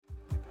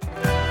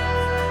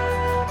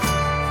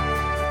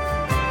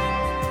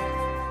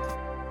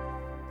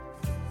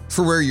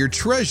For where your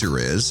treasure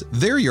is,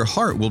 there your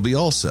heart will be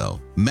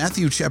also.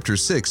 Matthew chapter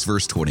 6,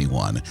 verse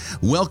 21.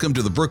 Welcome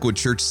to the Brookwood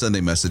Church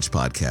Sunday Message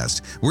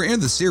Podcast. We're in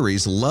the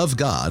series Love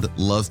God,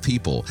 Love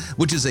People,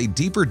 which is a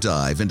deeper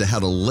dive into how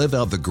to live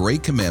out the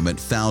great commandment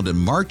found in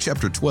Mark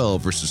chapter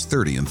 12, verses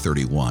 30 and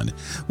 31.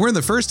 We're in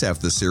the first half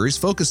of the series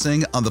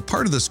focusing on the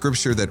part of the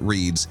scripture that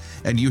reads,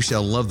 "And you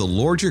shall love the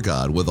Lord your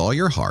God with all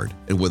your heart,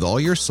 and with all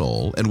your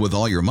soul, and with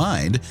all your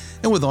mind,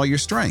 and with all your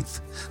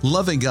strength."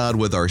 Loving God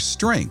with our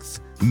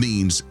strength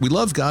means we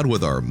love God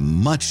with our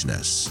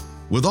muchness,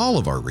 with all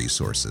of our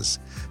resources.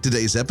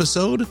 Today's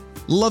episode,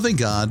 Loving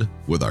God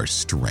with Our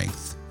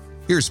Strength.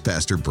 Here's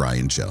Pastor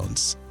Bryan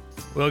Jones.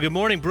 Well, good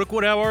morning,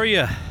 Brookwood. How are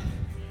you?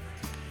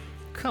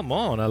 Come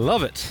on, I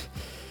love it.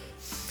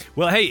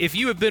 Well, hey, if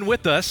you have been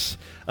with us,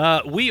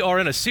 we are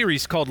in a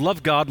series called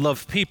Love God,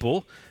 Love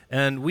People,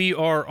 and we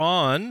are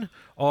on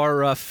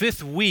our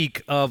fifth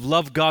week of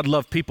Love God,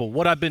 Love People.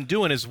 What I've been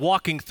doing is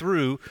walking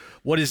through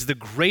what is the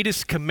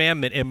greatest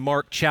commandment in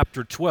Mark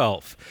chapter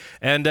 12.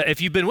 And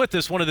if you've been with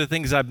us, one of the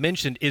things I've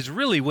mentioned is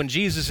really when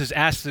Jesus is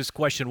asked this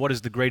question, what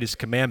is the greatest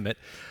commandment?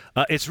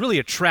 It's really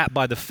a trap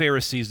by the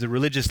Pharisees, the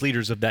religious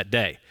leaders of that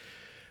day.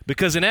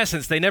 Because in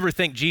essence, they never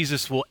think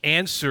Jesus will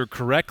answer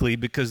correctly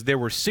because there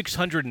were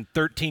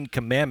 613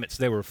 commandments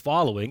they were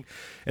following.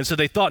 And so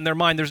they thought in their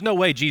mind, there's no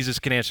way Jesus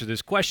can answer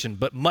this question.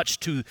 But much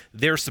to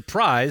their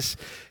surprise,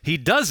 he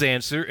does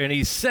answer, and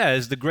he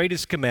says the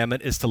greatest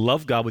commandment is to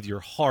love God with your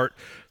heart,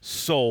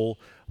 soul,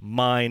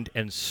 mind,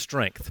 and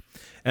strength.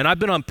 And I've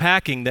been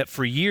unpacking that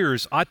for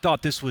years, I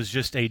thought this was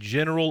just a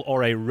general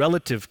or a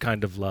relative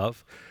kind of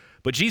love.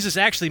 But Jesus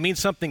actually means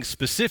something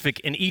specific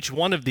in each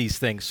one of these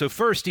things. So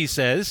first he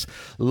says,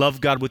 love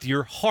God with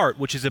your heart,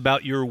 which is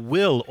about your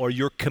will or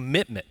your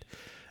commitment.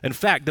 In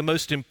fact, the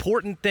most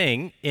important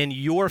thing in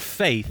your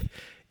faith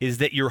is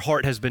that your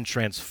heart has been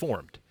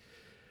transformed.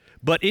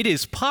 But it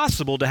is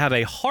possible to have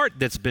a heart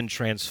that's been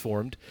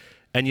transformed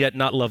and yet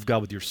not love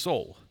God with your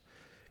soul.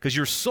 Because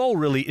your soul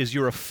really is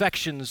your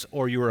affections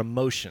or your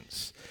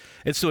emotions.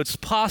 And so it's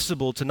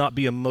possible to not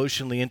be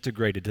emotionally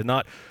integrated, to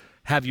not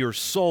have your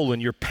soul and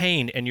your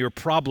pain and your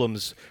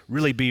problems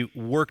really be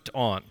worked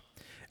on.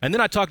 And then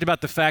I talked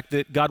about the fact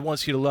that God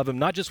wants you to love him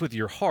not just with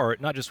your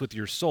heart, not just with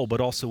your soul, but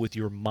also with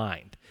your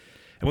mind.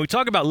 And when we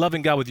talk about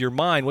loving God with your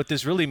mind, what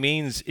this really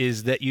means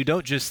is that you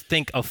don't just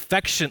think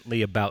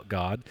affectionately about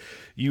God,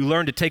 you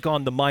learn to take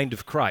on the mind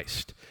of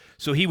Christ.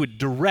 So he would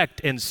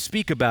direct and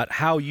speak about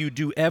how you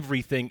do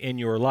everything in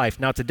your life.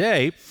 Now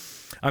today,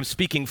 I'm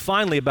speaking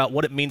finally about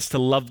what it means to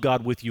love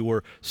God with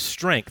your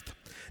strength.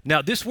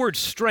 Now, this word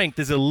strength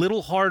is a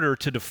little harder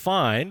to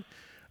define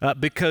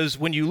because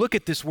when you look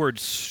at this word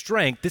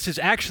strength, this is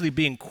actually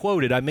being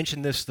quoted. I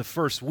mentioned this the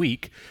first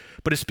week,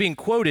 but it's being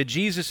quoted.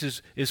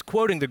 Jesus is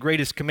quoting the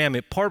greatest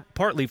commandment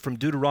partly from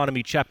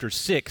Deuteronomy chapter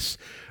 6,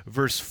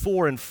 verse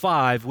 4 and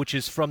 5, which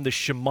is from the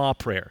Shema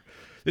prayer.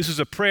 This is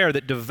a prayer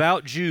that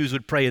devout Jews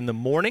would pray in the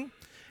morning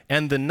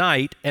and the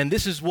night, and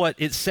this is what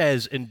it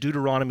says in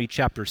Deuteronomy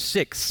chapter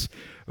 6,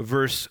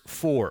 verse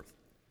 4.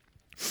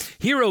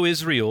 Hear, O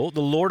Israel, the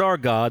Lord our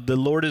God, the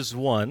Lord is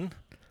one.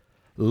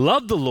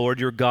 Love the Lord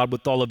your God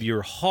with all of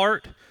your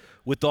heart,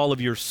 with all of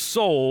your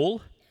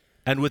soul,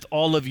 and with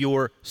all of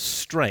your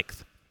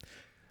strength.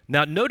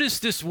 Now notice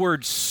this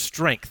word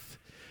strength.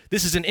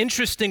 This is an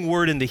interesting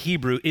word in the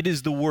Hebrew. It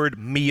is the word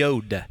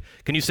meod.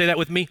 Can you say that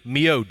with me?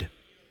 Meod.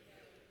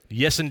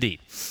 Yes, indeed.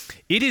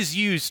 It is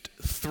used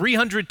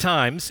 300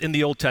 times in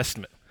the Old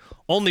Testament.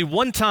 Only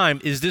one time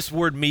is this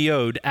word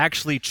meod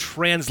actually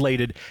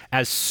translated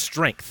as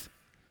strength.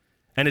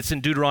 And it's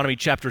in Deuteronomy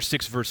chapter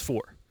 6, verse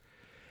 4.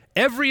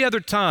 Every other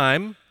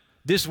time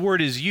this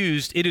word is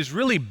used, it is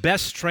really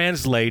best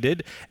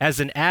translated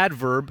as an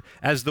adverb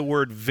as the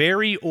word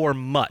very or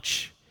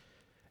much.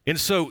 And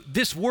so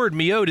this word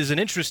meod is an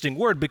interesting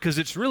word because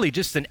it's really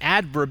just an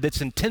adverb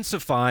that's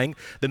intensifying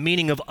the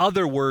meaning of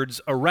other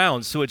words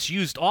around. So it's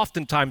used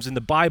oftentimes in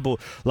the Bible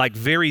like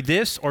very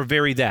this or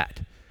very that.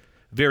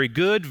 Very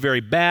good,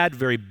 very bad,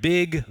 very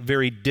big,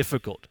 very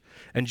difficult.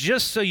 And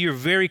just so you're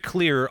very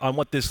clear on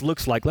what this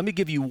looks like, let me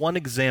give you one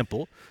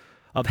example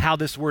of how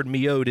this word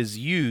meod is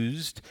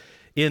used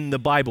in the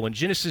Bible. In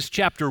Genesis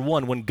chapter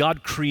 1, when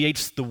God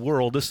creates the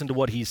world, listen to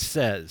what he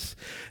says.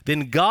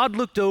 Then God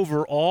looked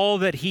over all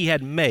that he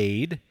had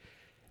made,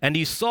 and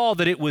he saw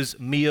that it was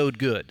meod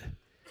good.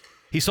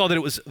 He saw that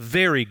it was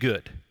very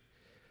good.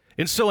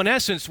 And so in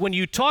essence, when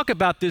you talk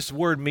about this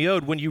word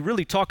meod, when you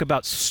really talk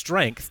about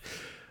strength,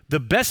 the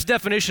best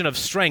definition of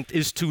strength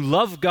is to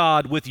love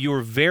God with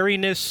your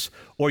veryness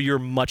or your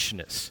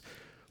muchness,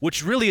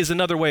 which really is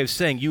another way of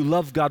saying you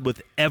love God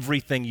with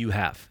everything you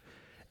have,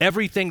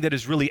 everything that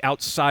is really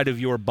outside of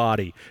your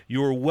body,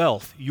 your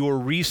wealth, your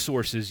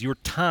resources, your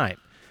time,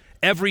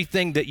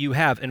 everything that you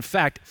have. In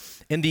fact,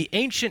 in the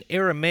ancient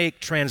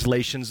Aramaic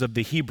translations of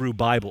the Hebrew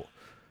Bible,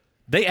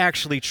 they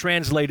actually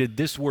translated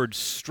this word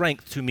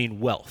strength to mean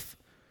wealth.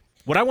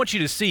 What I want you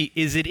to see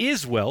is it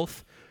is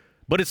wealth,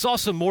 but it's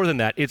also more than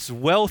that. It's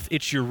wealth,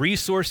 it's your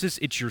resources,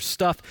 it's your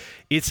stuff,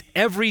 it's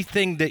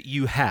everything that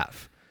you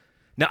have.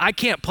 Now, I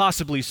can't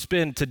possibly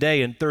spend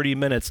today in 30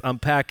 minutes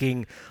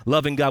unpacking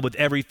loving God with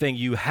everything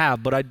you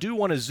have, but I do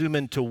want to zoom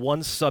into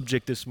one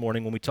subject this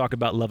morning when we talk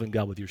about loving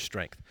God with your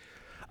strength.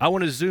 I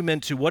want to zoom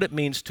into what it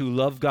means to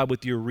love God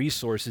with your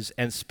resources,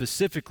 and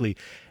specifically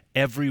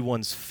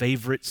everyone's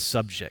favorite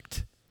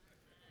subject.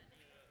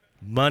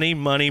 Money,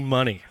 money,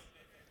 money.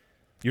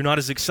 You're not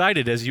as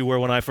excited as you were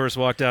when I first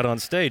walked out on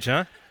stage,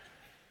 huh?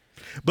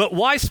 But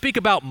why speak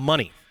about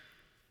money?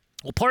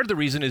 Well, part of the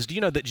reason is, do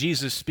you know that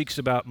Jesus speaks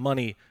about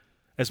money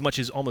as much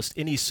as almost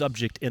any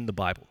subject in the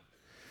Bible?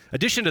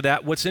 Addition to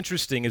that, what's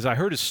interesting is I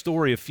heard a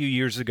story a few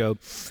years ago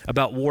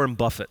about Warren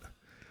Buffett.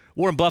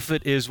 Warren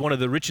Buffett is one of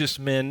the richest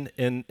men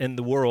in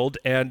the world,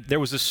 and there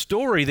was a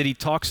story that he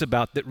talks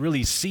about that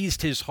really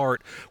seized his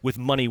heart with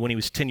money when he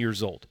was 10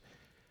 years old.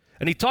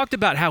 And he talked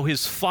about how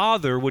his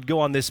father would go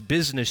on this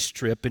business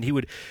trip, and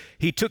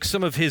he took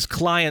some of his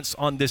clients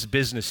on this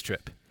business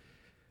trip.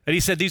 And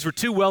he said these were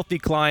two wealthy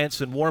clients,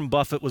 and Warren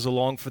Buffett was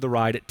along for the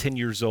ride at 10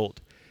 years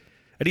old.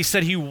 And he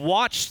said he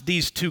watched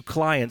these two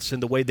clients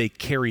and the way they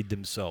carried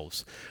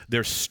themselves,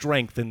 their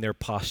strength and their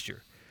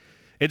posture.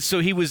 And so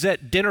he was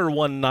at dinner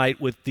one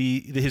night with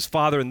his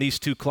father and these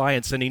two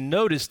clients, and he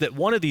noticed that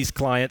one of these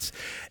clients,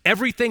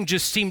 everything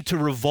just seemed to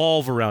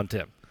revolve around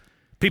him.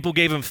 People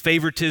gave him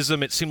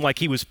favoritism. It seemed like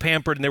he was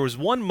pampered. And there was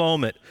one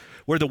moment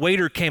where the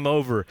waiter came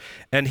over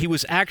and he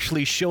was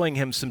actually showing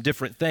him some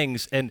different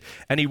things. And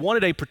he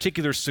wanted a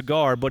particular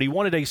cigar, but he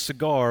wanted a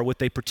cigar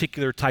with a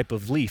particular type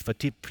of leaf,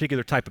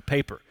 particular type of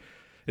paper.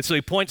 And so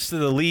he points to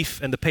the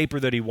leaf and the paper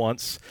that he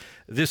wants.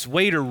 This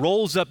waiter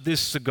rolls up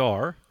this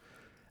cigar,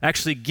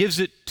 actually gives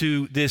it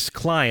to this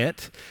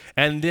client,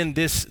 and then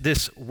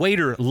this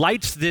waiter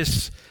lights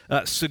this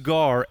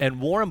cigar,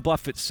 and Warren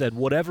Buffett said,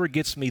 "Whatever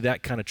gets me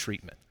that kind of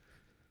treatment."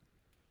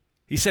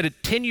 He said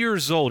at 10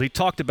 years old, he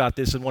talked about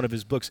this in one of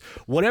his books,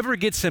 whatever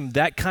gets him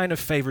that kind of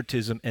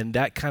favoritism and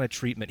that kind of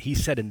treatment, he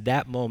said in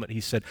that moment,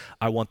 he said,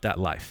 "I want that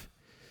life."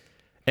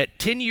 At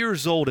 10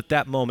 years old, at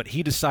that moment,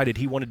 he decided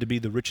he wanted to be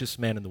the richest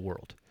man in the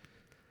world.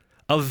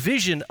 A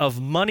vision of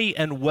money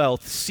and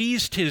wealth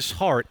seized his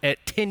heart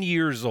at 10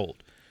 years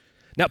old.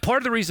 Now, part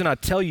of the reason I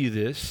tell you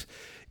this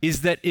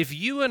is that if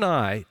you and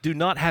I do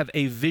not have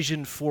a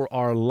vision for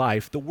our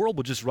life, the world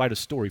will just write a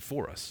story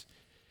for us.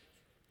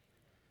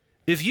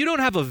 If you don't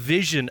have a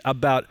vision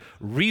about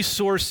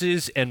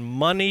resources and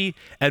money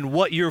and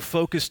what you're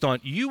focused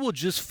on, you will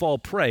just fall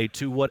prey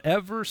to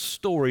whatever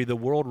story the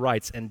world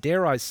writes, and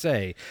dare I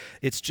say,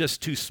 it's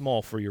just too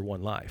small for your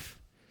one life.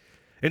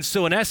 And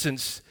so in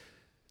essence,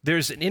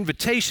 there's an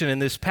invitation in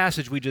this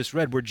passage we just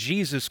read where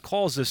Jesus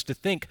calls us to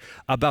think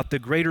about the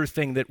greater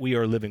thing that we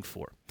are living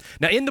for.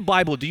 Now in the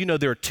Bible, do you know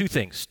there are two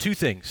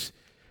things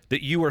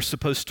that you are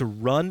supposed to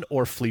run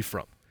or flee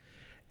from?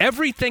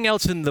 Everything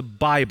else in the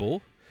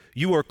Bible,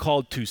 you are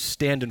called to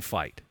stand and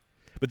fight.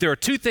 But there are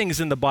two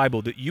things in the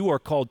Bible that you are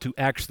called to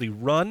actually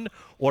run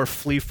or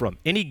flee from.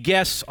 Any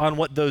guess on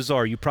what those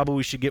are? You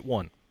probably should get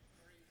one.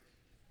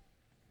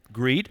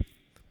 Greed.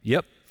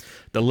 Yep.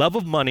 The love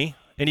of money.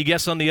 Any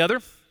guess on the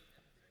other?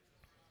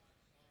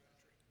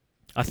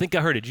 I think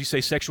I heard it. Did you say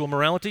sexual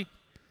morality?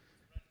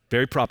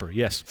 Very proper,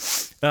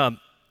 yes.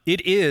 It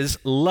is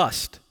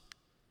lust.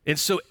 And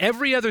so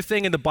every other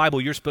thing in the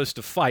Bible you're supposed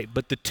to fight,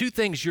 but the two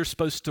things you're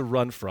supposed to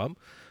run from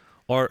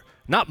are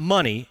not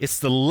money, it's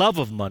the love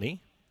of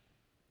money,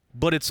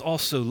 but it's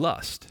also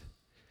lust.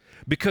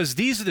 Because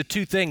these are the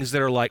two things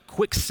that are like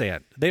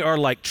quicksand. They are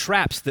like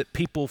traps that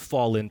people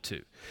fall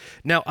into.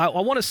 Now, I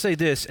want to say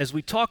this, as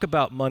we talk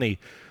about money,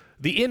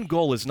 the end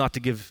goal is not to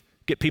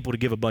get people to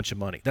give a bunch of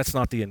money. That's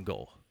not the end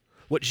goal.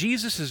 What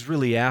Jesus is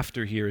really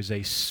after here is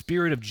a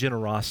spirit of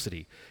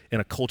generosity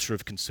in a culture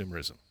of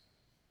consumerism.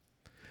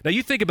 Now,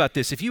 you think about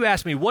this. If you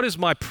ask me, what is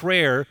my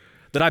prayer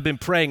that I've been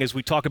praying as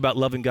we talk about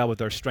loving God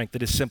with our strength,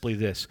 it is simply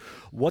this: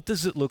 what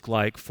does it look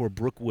like for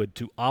Brookwood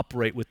to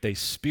operate with a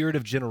spirit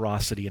of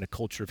generosity in a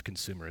culture of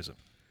consumerism?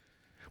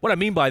 What I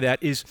mean by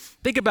that is,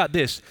 think about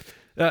this.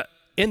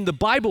 In the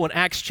Bible, in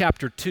Acts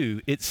chapter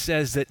 2, it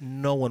says that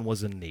no one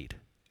was in need,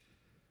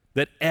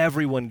 that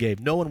everyone gave.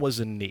 No one was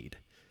in need.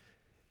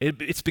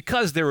 It's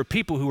because there were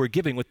people who were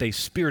giving with a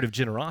spirit of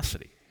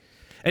generosity.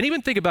 And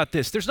even think about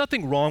this. There's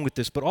nothing wrong with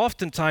this, but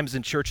oftentimes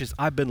in churches,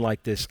 I've been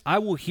like this. I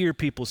will hear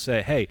people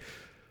say, "Hey,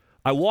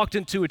 I walked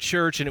into a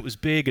church and it was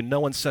big and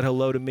no one said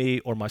hello to me,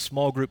 or my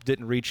small group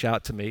didn't reach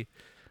out to me."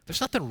 There's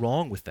nothing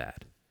wrong with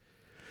that.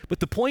 But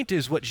the point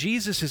is, what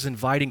Jesus is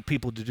inviting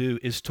people to do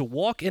is to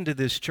walk into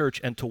this church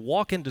and to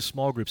walk into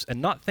small groups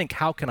and not think,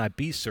 how can I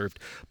be served,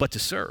 but to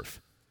serve.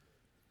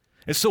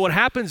 And so what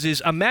happens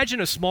is,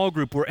 imagine a small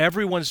group where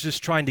everyone's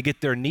just trying to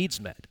get their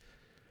needs met.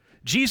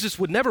 Jesus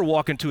would never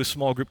walk into a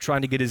small group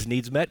trying to get his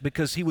needs met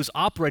because he was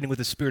operating with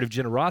a spirit of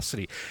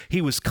generosity.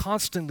 He was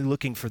constantly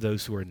looking for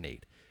those who are in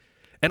need.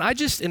 And I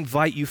just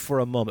invite you for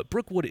a moment.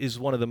 Brookwood is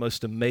one of the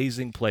most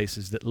amazing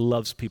places that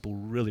loves people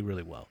really,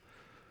 really well.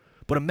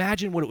 But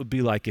imagine what it would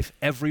be like if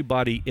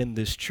everybody in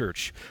this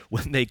church,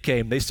 when they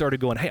came, they started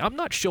going, "Hey, I'm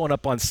not showing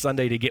up on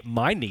Sunday to get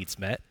my needs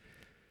met.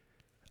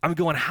 I'm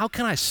going, how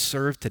can I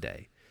serve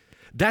today?"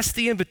 That's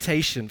the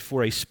invitation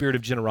for a spirit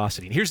of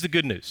generosity. And here's the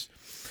good news.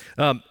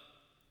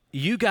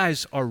 You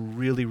guys are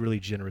really, really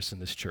generous in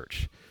this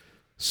church.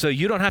 So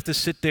you don't have to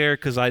sit there,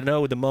 because I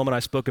know the moment I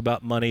spoke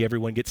about money,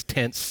 everyone gets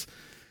tense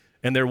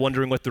and they're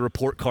wondering what the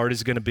report card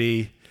is going to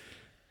be.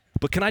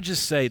 But can I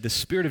just say, the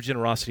spirit of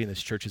generosity in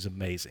this church is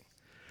amazing.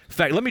 In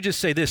fact, let me just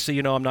say this so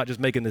you know I'm not just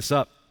making this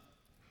up.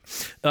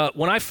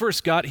 When I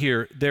first got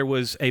here, there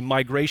was a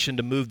migration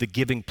to move the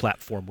giving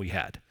platform we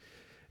had.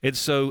 And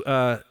so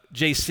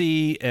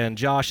JC and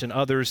Josh and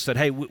others said,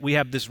 hey, we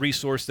have this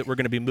resource that we're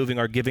going to be moving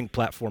our giving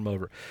platform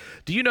over.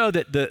 Do you know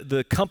that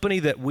the company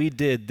that we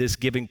did this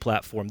giving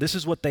platform, this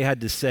is what they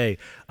had to say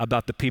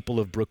about the people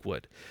of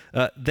Brookwood.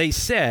 They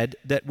said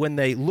that when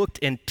they looked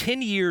in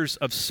 10 years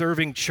of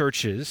serving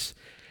churches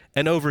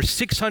and over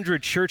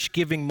 600 church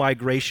giving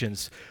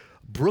migrations,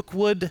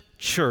 Brookwood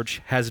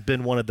Church has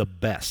been one of the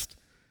best.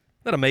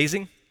 Isn't that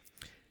amazing?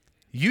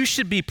 You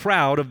should be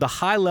proud of the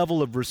high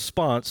level of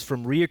response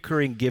from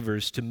reoccurring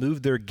givers to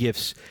move their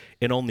gifts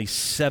in only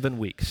 7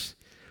 weeks.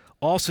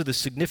 Also, the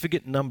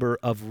significant number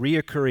of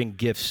reoccurring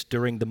gifts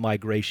during the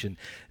migration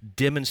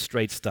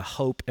demonstrates the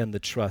hope and the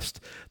trust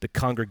the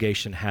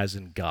congregation has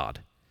in God.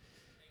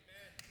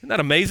 Isn't that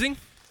amazing?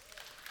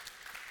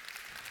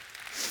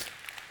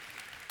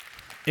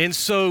 And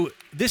so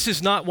this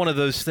is not one of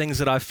those things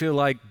that I feel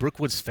like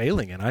Brookwood's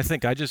failing in. I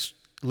think I just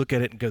look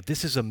at it and go,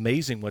 this is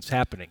amazing what's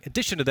happening. In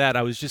addition to that,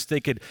 I was just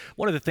thinking,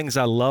 one of the things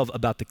I love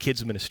about the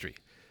kids ministry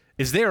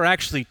is they are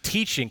actually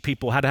teaching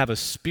people how to have a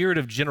spirit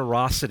of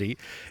generosity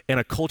and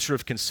a culture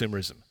of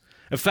consumerism.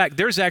 In fact,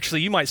 there's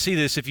actually, you might see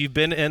this if you've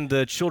been in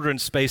the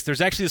children's space,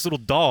 there's actually this little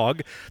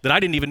dog that I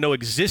didn't even know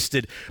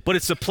existed, but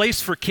it's a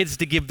place for kids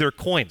to give their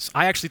coins.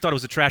 I actually thought it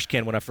was a trash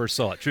can when I first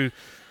saw it.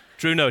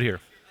 True note here.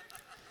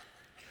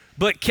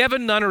 But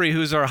Kevin Nunnery,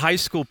 who's our high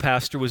school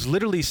pastor, was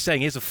literally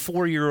saying, he has a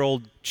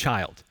 4-year-old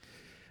child.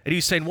 And he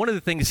was saying one of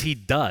the things he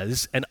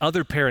does and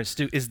other parents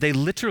do is they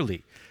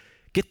literally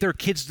get their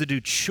kids to do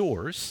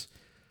chores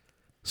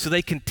so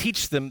they can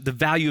teach them the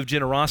value of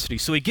generosity.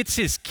 So he gets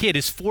his kid,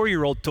 his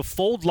 4-year-old, to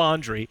fold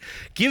laundry,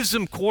 gives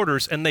them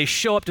quarters, and they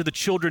show up to the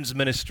children's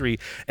ministry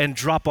and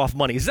drop off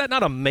money. Is that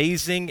not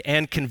amazing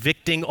and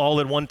convicting all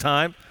in one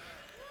time?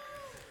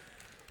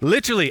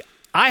 Literally,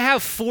 I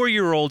have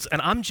 4-year-olds,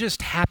 and I'm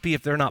just happy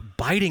if they're not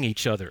biting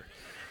each other.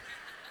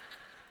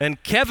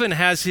 And Kevin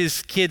has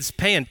his kids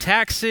paying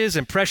taxes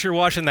and pressure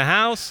washing the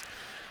house,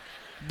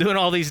 doing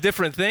all these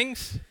different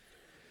things.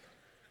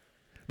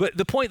 But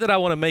the point that I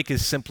want to make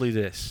is simply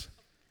this.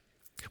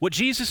 What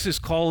Jesus is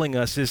calling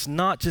us is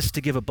not just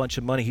to give a bunch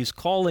of money. He's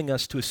calling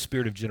us to a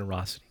spirit of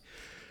generosity.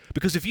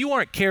 Because if you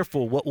aren't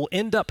careful, what will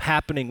end up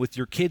happening with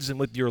your kids and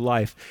with your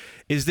life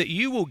is that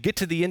you will get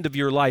to the end of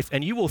your life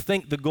and you will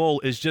think the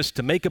goal is just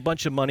to make a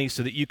bunch of money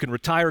so that you can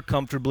retire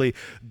comfortably,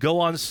 go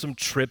on some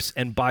trips,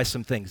 and buy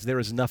some things. There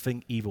is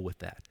nothing evil with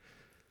that.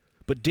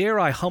 But dare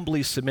I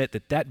humbly submit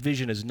that that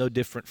vision is no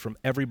different from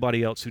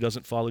everybody else who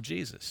doesn't follow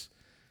Jesus.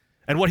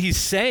 And what he's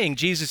saying,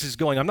 Jesus is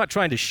going, I'm not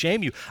trying to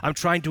shame you. I'm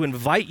trying to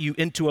invite you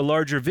into a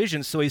larger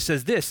vision. So he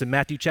says this in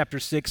Matthew chapter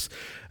 6,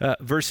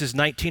 verses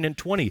 19 and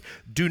 20.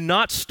 Do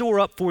not store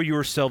up for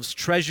yourselves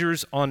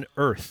treasures on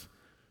earth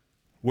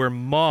where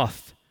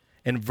moth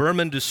and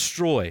vermin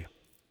destroy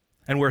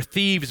and where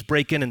thieves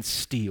break in and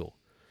steal.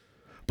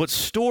 But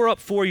store up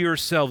for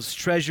yourselves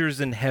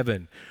treasures in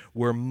heaven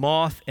where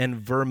moth and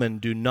vermin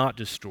do not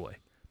destroy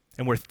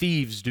and where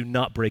thieves do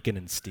not break in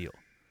and steal.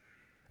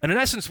 And in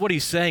essence, what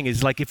he's saying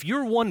is like, if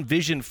your one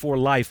vision for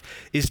life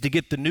is to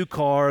get the new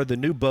car, the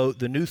new boat,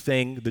 the new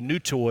thing, the new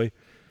toy,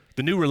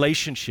 the new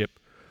relationship,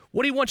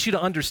 what he wants you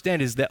to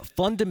understand is that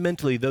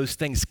fundamentally those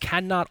things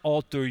cannot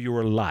alter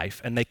your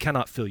life and they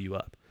cannot fill you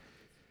up.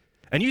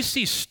 And you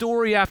see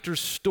story after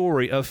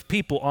story of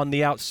people on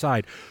the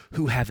outside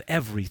who have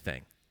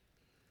everything.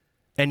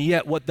 And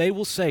yet what they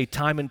will say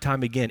time and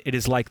time again, it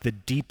is like the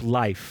deep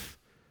life,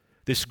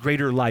 this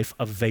greater life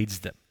evades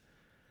them.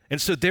 And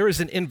so there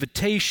is an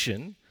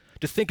invitation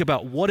to think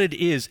about what it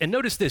is. And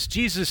notice this,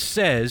 Jesus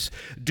says,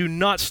 do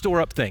not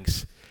store up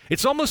things.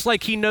 It's almost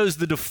like he knows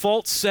the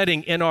default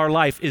setting in our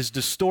life is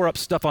to store up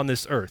stuff on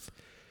this earth.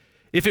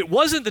 If it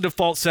wasn't the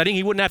default setting,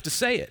 he wouldn't have to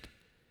say it.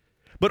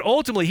 But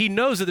ultimately, he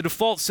knows that the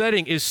default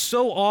setting is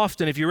so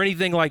often, if you're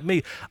anything like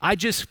me, I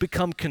just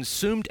become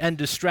consumed and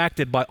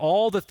distracted by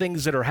all the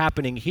things that are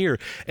happening here.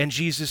 And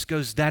Jesus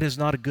goes, that is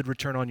not a good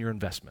return on your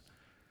investment.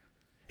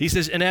 He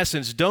says, in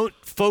essence, don't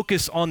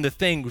focus on the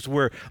things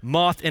where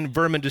moth and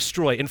vermin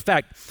destroy. In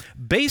fact,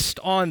 based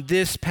on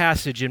this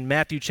passage in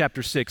Matthew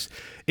chapter 6,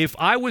 if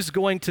I was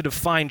going to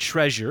define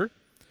treasure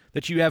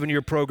that you have in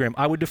your program,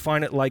 I would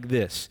define it like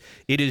this.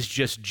 It is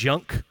just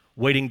junk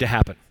waiting to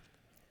happen.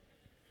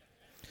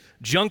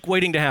 Junk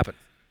waiting to happen.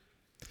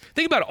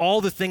 Think about all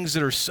the things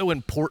that are so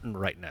important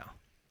right now.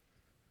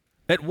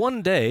 That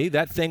one day,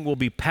 that thing will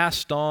be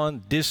passed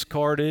on,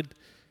 discarded.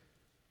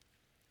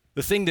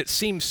 The thing that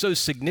seems so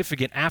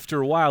significant, after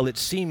a while, it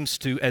seems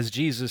to, as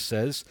Jesus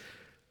says,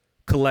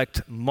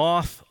 collect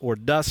moth or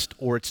dust,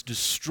 or it's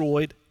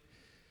destroyed.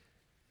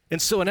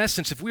 And so in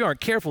essence, if we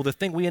aren't careful, the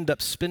thing we end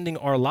up spending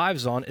our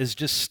lives on is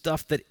just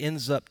stuff that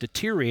ends up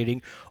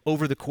deteriorating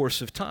over the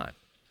course of time.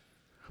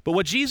 But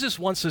what Jesus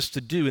wants us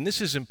to do, and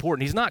this is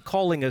important, he's not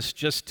calling us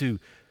just to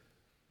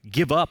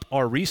give up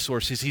our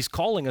resources. He's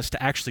calling us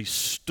to actually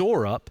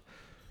store up.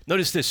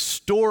 Notice this,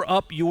 store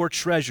up your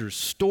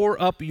treasures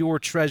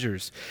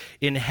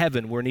in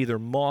heaven where neither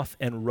moth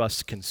and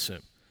rust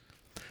consume.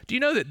 Do you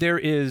know that there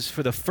is,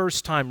 for the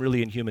first time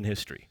really in human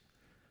history,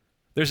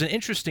 there's an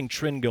interesting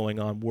trend going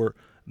on where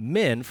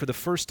men, for the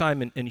first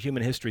time in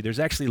human history, there's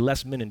actually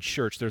less men in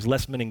church, there's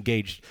less men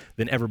engaged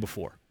than ever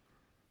before.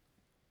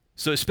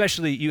 So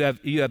especially you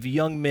have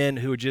young men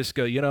who just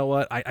go, you know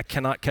what, I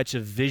cannot catch a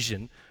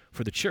vision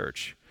for the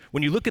church.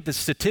 When you look at the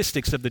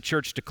statistics of the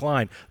church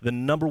decline, the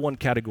number one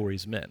category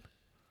is men.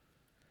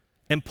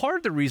 And part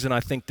of the reason I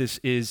think this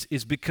is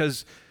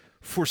because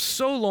for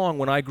so long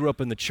when I grew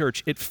up in the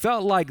church, it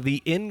felt like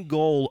the end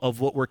goal of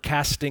what we're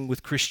casting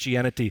with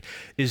Christianity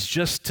is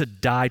just to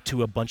die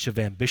to a bunch of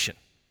ambition.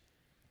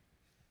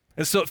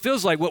 And so it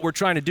feels like what we're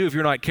trying to do, if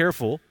you're not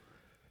careful,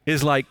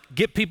 is like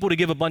get people to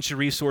give a bunch of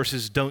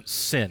resources, don't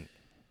sin.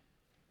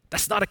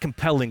 That's not a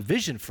compelling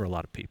vision for a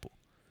lot of people.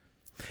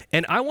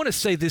 And I want to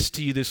say this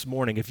to you this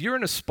morning. If you're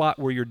in a spot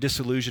where you're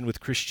disillusioned with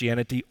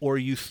Christianity or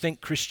you think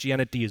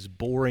Christianity is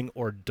boring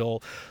or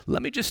dull,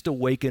 let me just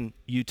awaken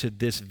you to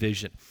this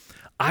vision.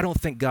 I don't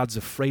think God's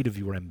afraid of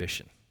your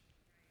ambition.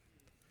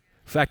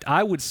 In fact,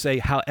 I would say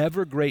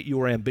however great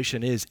your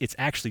ambition is, it's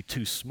actually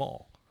too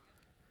small.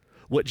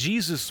 What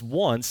Jesus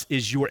wants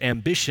is your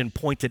ambition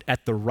pointed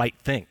at the right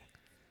thing.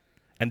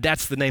 And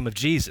that's the name of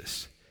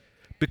Jesus.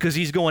 Because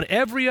he's going,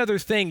 every other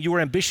thing your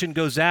ambition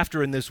goes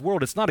after in this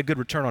world, it's not a good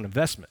return on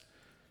investment.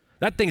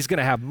 That thing's going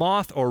to have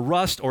moth or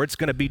rust or it's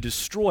going to be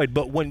destroyed.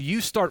 But when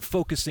you start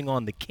focusing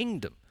on the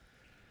kingdom,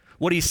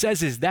 what he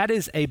says is that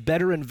is a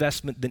better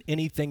investment than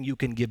anything you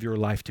can give your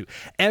life to.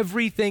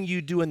 Everything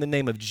you do in the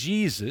name of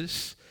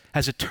Jesus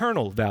has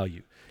eternal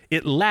value.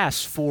 It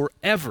lasts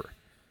forever.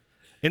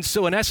 And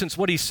so in essence,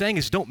 what he's saying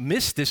is don't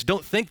miss this.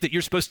 Don't think that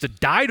you're supposed to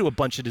die to a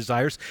bunch of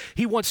desires.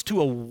 He wants to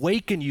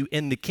awaken you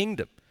in the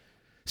kingdom.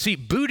 See,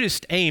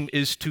 Buddhist aim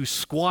is to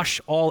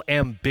squash all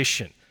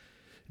ambition.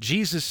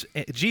 Jesus'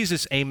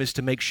 aim is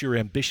to make sure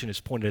ambition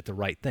is pointed at the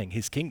right thing,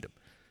 his kingdom.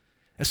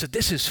 And so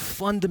this is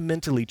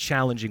fundamentally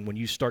challenging when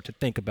you start to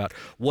think about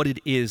what it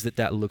is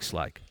that looks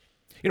like.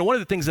 You know, one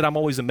of the things that I'm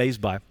always amazed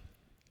by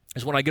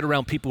is when I get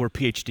around people who are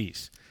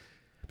PhDs.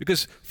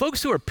 Because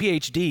folks who are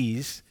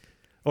PhDs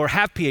or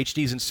have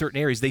PhDs in certain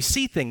areas, they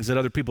see things that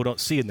other people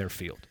don't see in their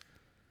field.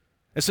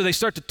 And so they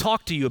start to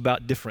talk to you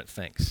about different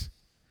things.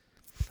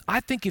 I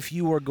think if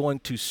you are going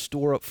to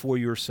store up for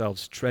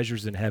yourselves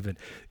treasures in heaven,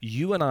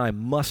 you and I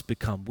must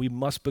become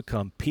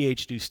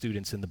PhD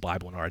students in the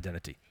Bible and our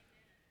identity.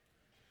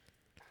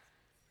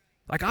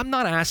 Like, I'm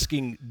not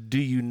asking, do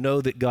you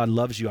know that God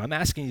loves you? I'm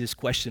asking you this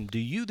question, do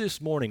you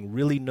this morning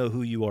really know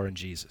who you are in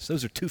Jesus?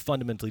 Those are two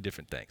fundamentally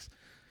different things.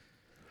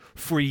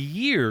 For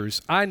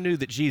years, I knew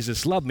that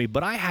Jesus loved me,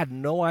 but I had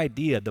no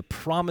idea the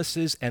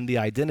promises and the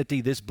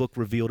identity this book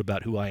revealed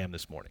about who I am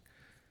this morning.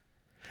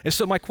 And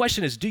so my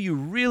question is, do you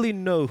really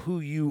know who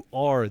you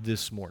are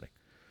this morning?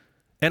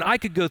 And I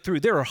could go through,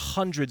 there are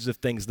hundreds of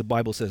things the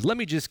Bible says. Let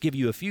me just give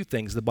you a few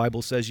things the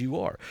Bible says you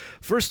are.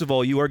 First of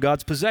all, you are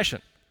God's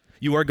possession.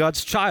 You are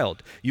God's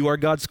child. You are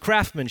God's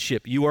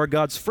craftsmanship. You are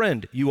God's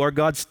friend. You are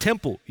God's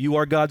temple. You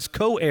are God's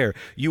co-heir.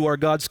 You are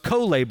God's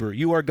co-laborer.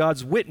 You are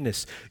God's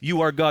witness.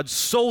 You are God's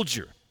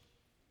soldier.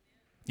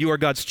 You are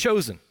God's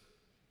chosen.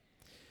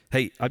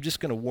 Hey, I'm just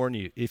going to warn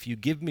you, if you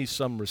give me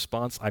some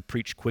response, I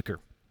preach quicker.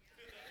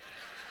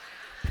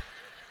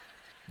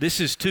 This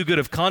is too good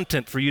of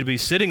content for you to be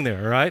sitting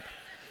there, all right?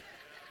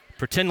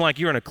 Pretend like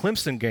you're in a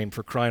Clemson game,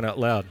 for crying out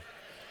loud.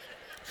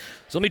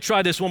 So let me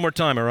try this one more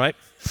time, all right?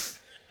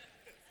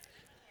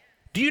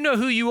 Do you know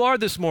who you are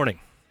this morning?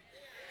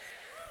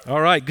 All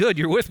right, good,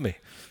 you're with me.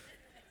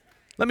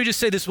 Let me just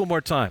say this one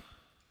more time.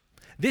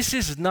 This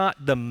is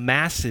not the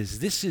masses.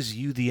 This is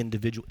you, the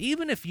individual,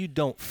 even if you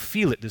don't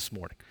feel it this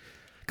morning.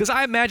 Because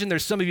I imagine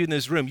there's some of you in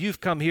this room, you've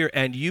come here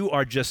and you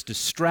are just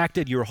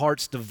distracted, your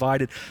heart's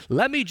divided.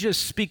 Let me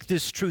just speak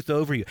this truth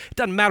over you. It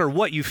doesn't matter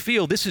what you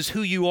feel, this is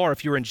who you are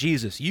if you're in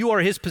Jesus. You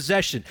are his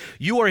possession,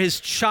 you are his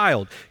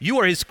child, you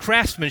are his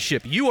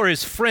craftsmanship, you are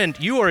his friend,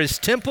 you are his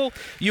temple,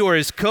 you are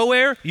his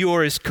co-heir, you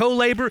are his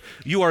co-laborer,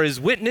 you are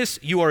his witness,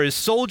 you are his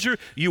soldier,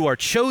 you are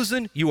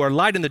chosen, you are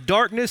light in the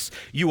darkness,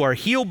 you are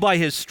healed by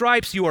his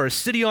stripes, you are a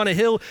city on a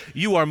hill,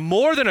 you are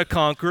more than a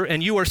conqueror,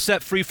 and you are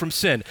set free from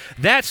sin.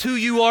 That's who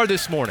you are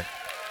this morning.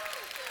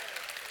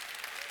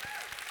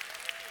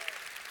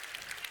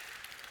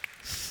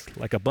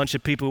 Like a bunch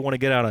of people who want to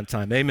get out on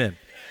time. Amen.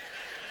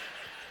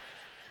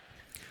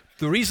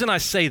 The reason I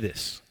say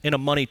this in a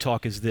money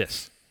talk is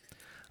this.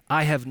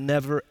 I have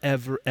never,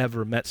 ever,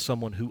 ever met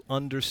someone who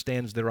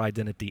understands their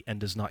identity and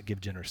does not give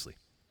generously.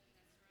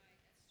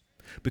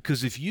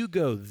 Because if you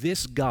go,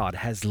 this God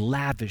has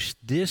lavished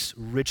this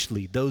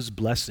richly, those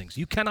blessings,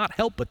 you cannot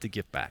help but to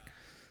give back.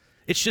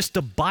 It's just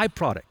a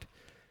byproduct.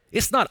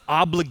 It's not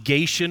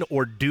obligation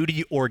or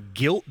duty or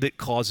guilt that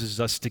causes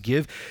us to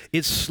give.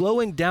 It's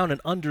slowing down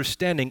and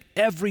understanding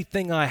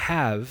everything I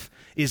have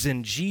is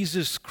in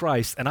Jesus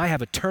Christ, and I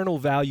have eternal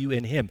value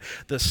in him.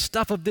 The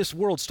stuff of this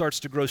world starts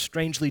to grow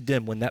strangely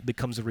dim when that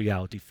becomes a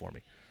reality for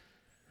me.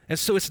 And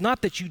so it's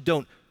not that you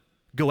don't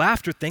go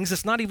after things.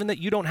 It's not even that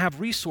you don't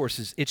have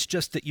resources. It's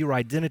just that your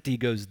identity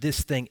goes,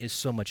 this thing is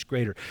so much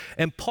greater.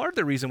 And part of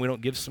the reason we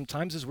don't give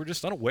sometimes is we're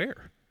just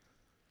unaware.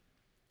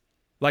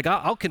 Like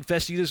I'll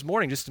confess to you this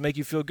morning just to make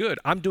you feel good.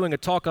 I'm doing a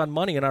talk on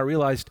money and I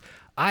realized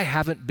I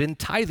haven't been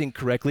tithing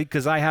correctly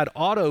because I had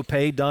auto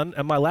pay done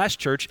at my last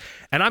church,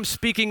 and I'm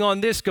speaking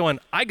on this going,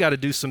 I got to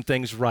do some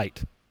things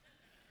right.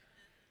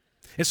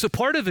 And so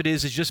part of it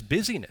is just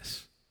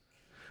busyness.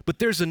 But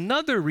there's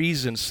another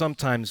reason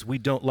sometimes we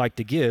don't like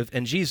to give,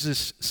 and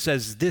Jesus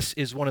says this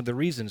is one of the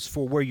reasons.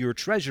 For where your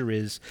treasure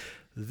is,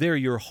 there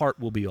your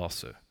heart will be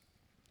also.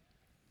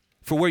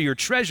 For where your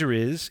treasure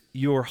is,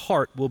 your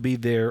heart will be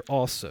there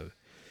also.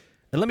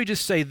 And let me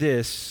just say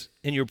this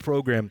in your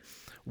program,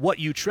 what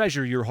you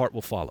treasure, your heart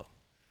will follow.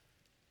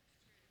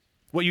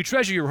 What you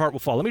treasure, your heart will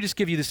follow. Let me just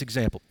give you this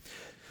example.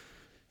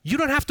 You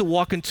don't have to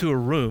walk into a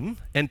room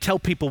and tell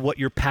people what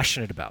you're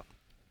passionate about.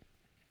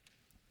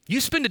 You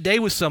spend a day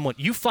with someone,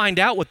 you find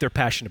out what they're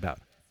passionate about.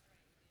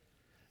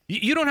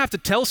 You don't have to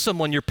tell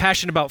someone you're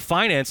passionate about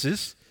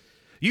finances.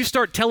 You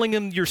start telling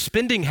them your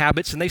spending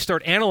habits, and they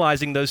start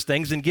analyzing those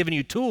things and giving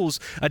you tools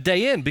a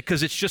day in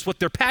because it's just what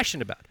they're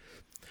passionate about.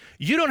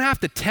 You don't have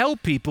to tell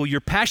people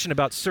you're passionate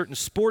about certain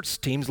sports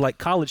teams like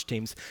college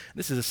teams.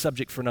 This is a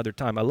subject for another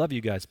time. I love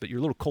you guys, but you're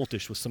a little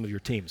cultish with some of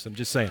your teams. I'm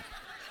just saying.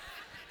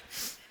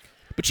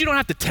 But you don't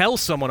have to tell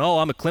someone, oh,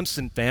 I'm a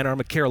Clemson fan or I'm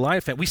a Carolina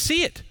fan. We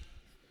see it.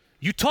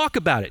 You talk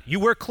about it.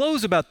 You wear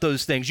clothes about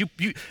those things.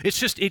 It's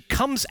just, it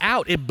comes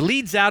out. It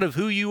bleeds out of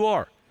who you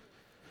are.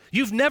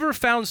 You've never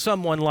found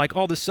someone like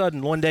all of a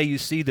sudden one day you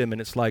see them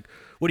and it's like,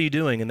 what are you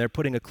doing? And they're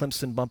putting a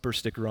Clemson bumper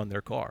sticker on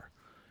their car.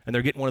 And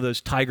they're getting one of those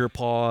tiger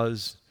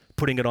paws,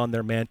 putting it on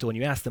their mantle, and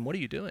you ask them, what are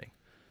you doing?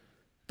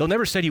 They'll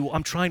never say to you, well,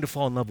 I'm trying to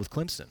fall in love with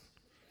Clemson.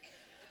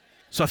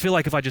 So I feel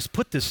like if I just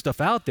put this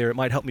stuff out there, it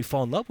might help me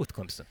fall in love with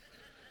Clemson.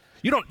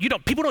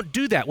 People don't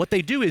do that. What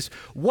they do is,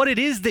 what it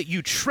is that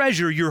you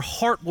treasure, your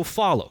heart will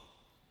follow.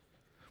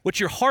 What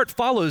your heart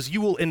follows,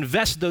 you will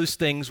invest those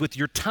things with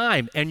your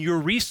time and your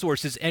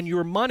resources and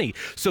your money.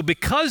 So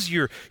because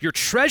you're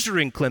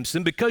treasuring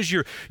Clemson, because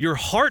your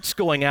heart's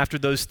going after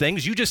those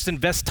things, you just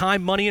invest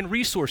time, money, and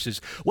resources.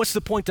 What's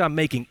the point I'm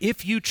making?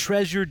 If you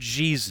treasure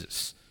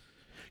Jesus,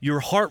 your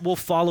heart will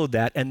follow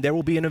that, and there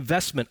will be an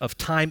investment of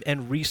time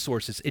and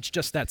resources. It's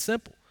just that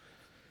simple.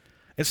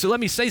 And so let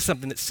me say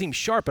something that seems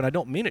sharp, and I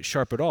don't mean it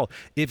sharp at all.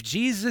 If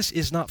Jesus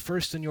is not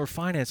first in your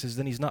finances,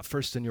 then he's not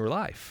first in your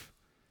life.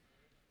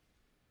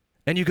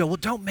 And you go, well,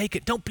 don't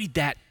be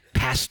that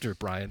pastor,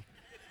 Bryan.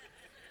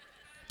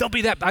 Don't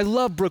be that. I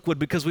love Brookwood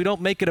because we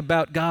don't make it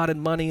about God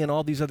and money and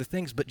all these other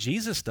things, but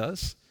Jesus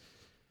does.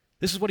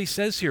 This is what he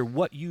says here,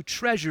 what you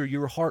treasure,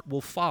 your heart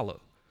will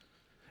follow.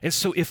 And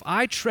so if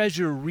I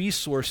treasure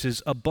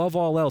resources above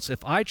all else,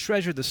 if I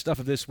treasure the stuff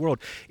of this world,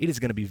 it is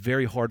going to be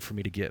very hard for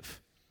me to give.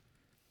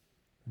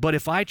 But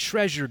if I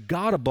treasure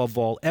God above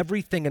all,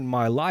 everything in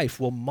my life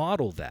will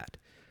model that.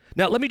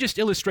 Now, let me just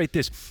illustrate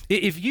this.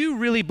 If you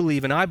really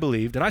believe, and I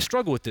believed, and I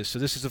struggle with this, so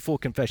this is a full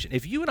confession.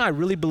 If you and I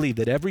really believe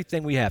that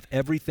everything we have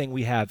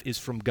is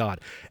from God,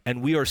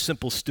 and we are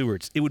simple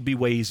stewards, it would be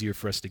way easier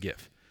for us to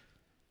give.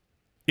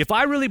 If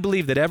I really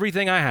believe that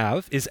everything I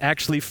have is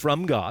actually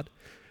from God,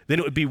 then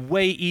it would be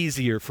way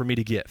easier for me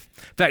to give.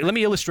 In fact, let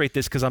me illustrate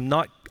this because I'm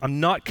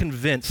not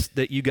convinced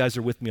that you guys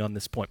are with me on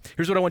this point.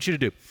 Here's what I want you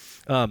to do.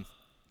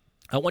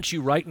 I want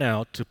you right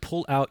now to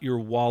pull out your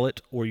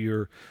wallet or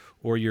your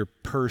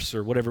purse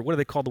or whatever. What do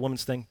they call the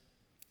woman's thing?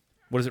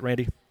 What is it,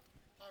 Randy?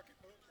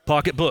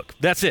 Pocketbook.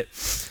 That's it.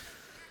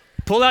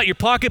 Pull out your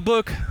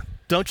pocketbook.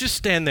 Don't just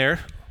stand there.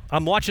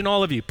 I'm watching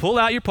all of you. Pull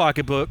out your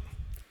pocketbook.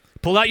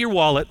 Pull out your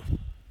wallet.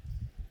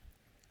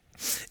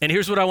 And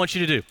here's what I want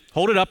you to do.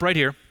 Hold it up right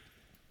here.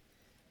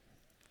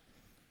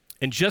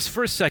 And just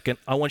for a second,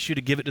 I want you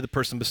to give it to the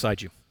person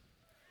beside you.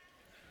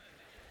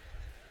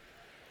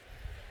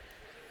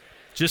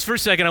 Just for a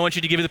second, I want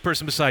you to give it to the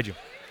person beside you.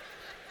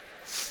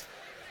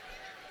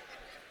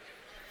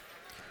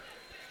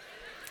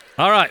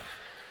 All right.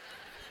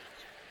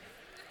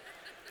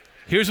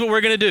 Here's what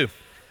we're going to do.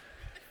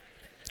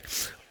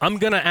 I'm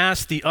going to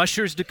ask the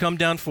ushers to come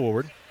down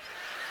forward.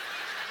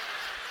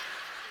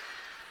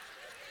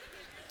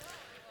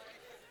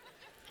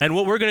 And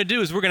what we're going to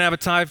do is we're going to have a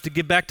tithe to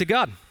give back to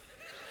God.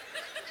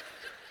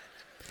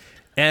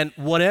 And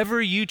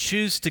whatever you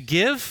choose to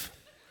give,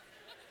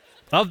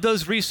 of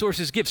those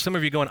resources, give. Some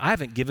of you are going, I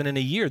haven't given in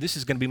a year. This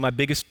is going to be my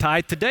biggest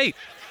tithe to date.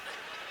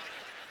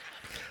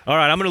 All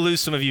right, I'm going to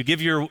lose some of you. Give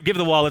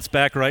the wallets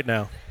back right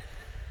now.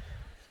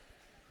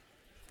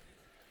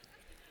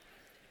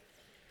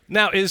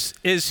 Now, as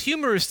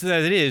humorous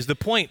as it is, the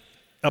point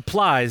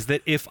applies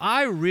that if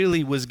I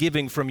really was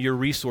giving from your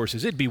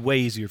resources, it'd be way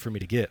easier for me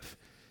to give.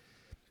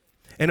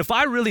 And if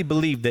I really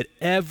believe that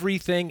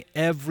everything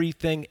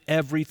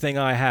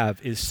I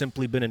have is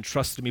simply been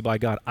entrusted to me by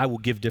God, I will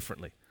give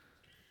differently.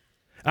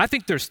 I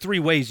think there's three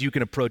ways you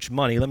can approach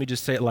money. Let me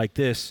just say it like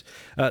this.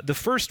 The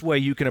first way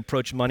you can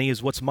approach money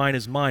is what's mine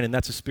is mine, and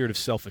that's a spirit of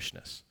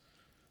selfishness.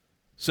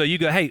 So you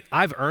go, hey,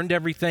 I've earned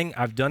everything.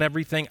 I've done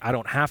everything. I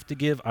don't have to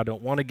give. I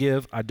don't want to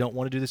give. I don't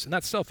want to do this. And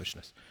that's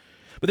selfishness.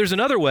 But there's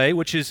another way,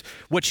 which is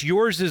what's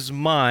yours is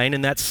mine,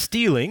 and that's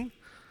stealing.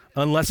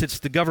 Unless it's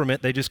the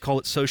government, they just call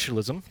it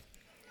socialism.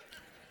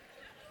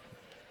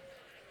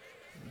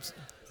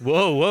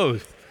 Whoa.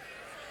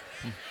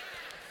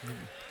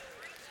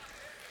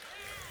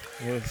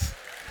 Yes.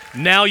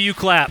 Now you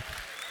clap.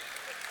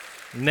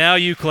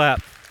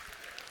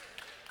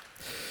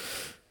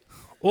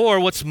 Or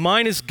what's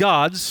mine is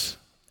God's,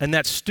 and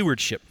that's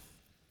stewardship.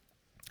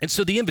 And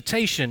so the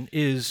invitation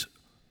is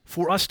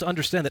for us to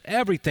understand that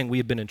everything we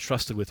have been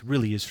entrusted with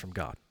really is from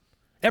God.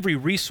 Every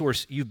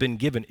resource you've been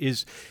given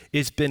is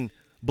been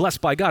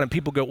blessed by God. And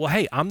people go, well,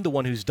 hey, I'm the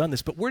one who's done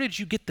this, but where did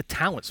you get the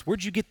talents? Where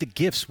did you get the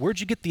gifts? Where did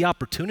you get the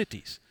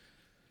opportunities?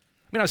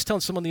 I mean, I was telling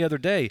someone the other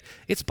day,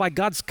 it's by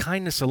God's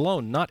kindness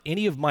alone, not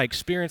any of my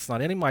experience,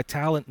 not any of my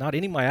talent, not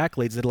any of my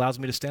accolades that allows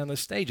me to stand on this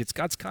stage. It's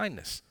God's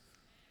kindness.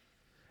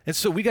 And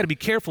so we got to be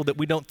careful that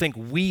we don't think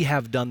we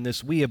have done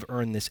this, we have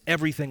earned this.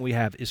 Everything we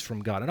have is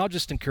from God. And I'll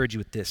just encourage you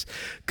with this.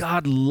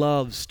 God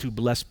loves to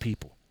bless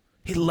people.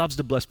 He loves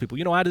to bless people.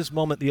 You know, I had this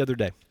moment the other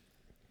day.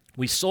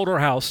 We sold our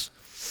house,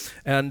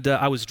 and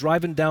I was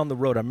driving down the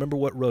road. I remember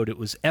what road. It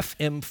was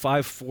FM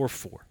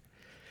 544.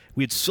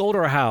 We had sold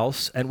our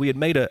house, and we had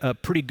made a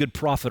pretty good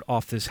profit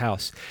off this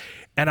house.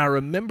 And I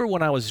remember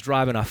when I was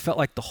driving, I felt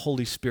like the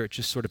Holy Spirit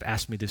just sort of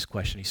asked me this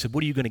question. He said,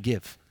 what are you going to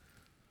give?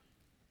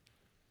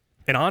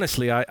 And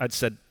honestly, I'd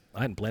said,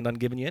 I hadn't planned on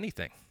giving you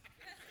anything.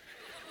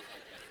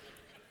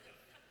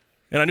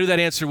 And I knew that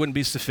answer wouldn't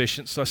be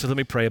sufficient, so I said, let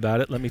me pray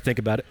about it. Let me think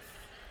about it.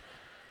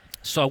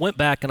 So I went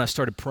back and I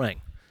started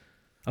praying.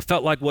 I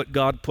felt like what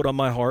God put on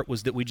my heart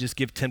was that we just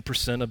give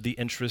 10% of the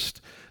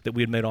interest that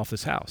we had made off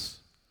this house.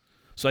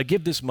 So I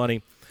give this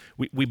money.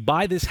 We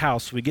buy this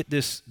house. We get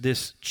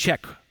this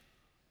check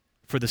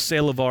for the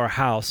sale of our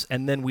house,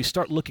 and then we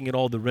start looking at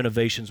all the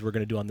renovations we're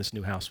going to do on this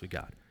new house we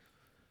got.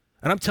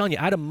 And I'm telling you,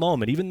 I had a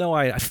moment, even though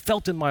I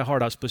felt in my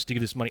heart I was supposed to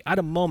give this money, I had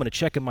a moment, a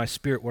check in my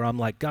spirit where I'm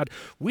like, God,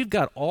 we've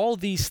got all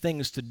these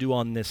things to do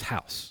on this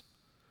house.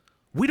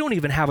 We don't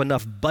even have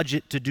enough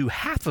budget to do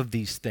half of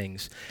these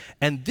things,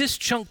 and this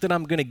chunk that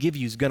I'm going to give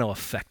you is going to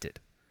affect it.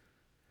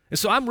 And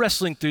so I'm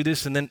wrestling through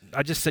this, and then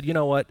I just said, you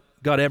know what?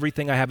 God,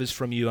 everything I have is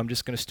from you. I'm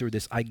just going to steward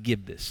this. I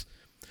give this.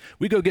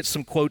 We go get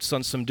some quotes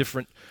on some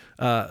different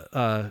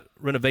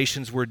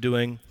renovations we're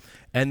doing,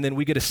 and then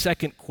we get a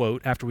second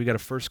quote after we got a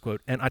first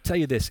quote. And I tell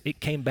you this, it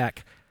came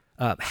back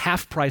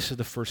half price of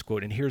the first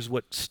quote, and here's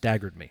what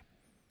staggered me.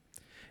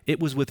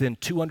 It was within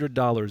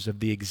 $200 of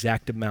the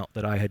exact amount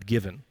that I had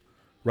given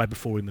right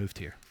before we moved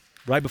here.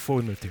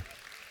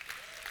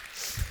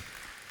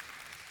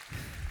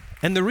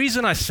 And the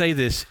reason I say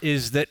this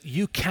is that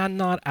you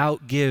cannot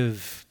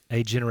outgive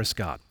a generous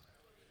God.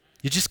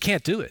 You just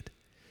can't do it.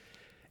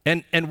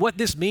 And what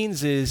this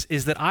means is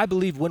that I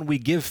believe when we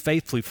give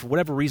faithfully, for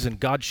whatever reason,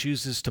 God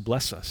chooses to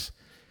bless us.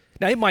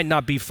 Now, it might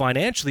not be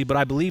financially, but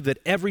I believe that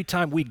every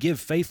time we give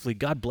faithfully,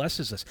 God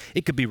blesses us.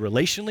 It could be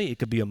relationally, it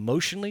could be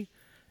emotionally,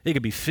 it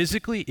could be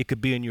physically, it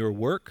could be in your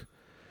work.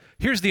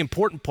 Here's the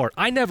important part.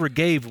 I never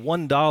gave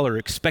 $1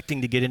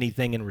 expecting to get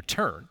anything in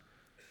return.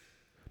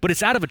 But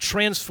it's out of a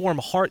transformed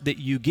heart that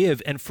you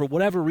give, and for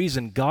whatever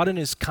reason, God in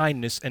his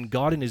kindness and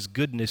God in his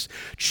goodness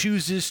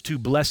chooses to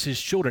bless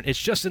his children. It's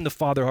just in the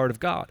father heart of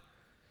God.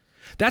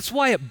 That's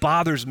why it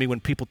bothers me when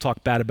people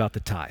talk bad about the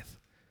tithe.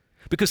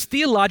 Because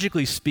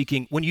theologically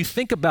speaking, when you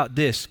think about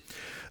this,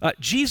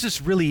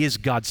 Jesus really is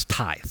God's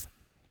tithe.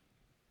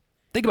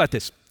 Think about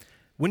this.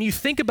 When you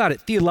think about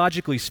it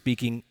theologically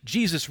speaking,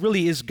 Jesus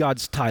really is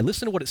God's tithe.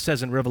 Listen to what it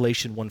says in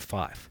Revelation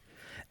 1:5.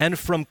 And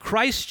from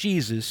Christ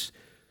Jesus,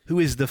 who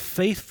is the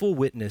faithful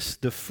witness,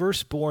 the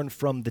firstborn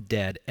from the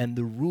dead, and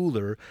the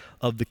ruler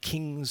of the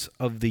kings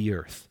of the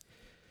earth.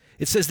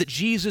 It says that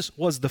Jesus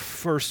was the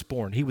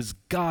firstborn. He was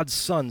God's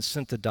son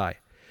sent to die.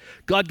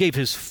 God gave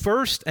his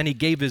first and he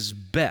gave his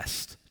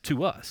best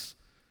to us.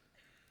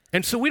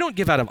 And so we don't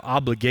give out of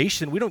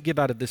obligation. We don't give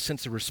out of this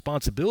sense of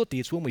responsibility.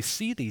 It's when we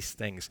see these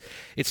things,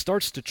 it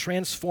starts to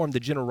transform the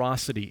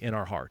generosity in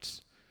our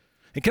hearts.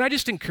 And can I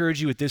just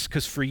encourage you with this?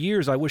 Because for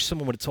years, I wish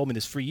someone would have told me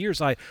this. For years,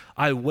 I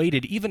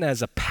waited, even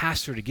as a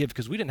pastor, to give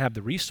because we didn't have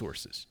the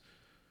resources.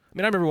 I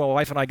mean, I remember when my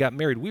wife and I got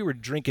married, we were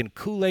drinking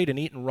Kool-Aid and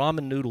eating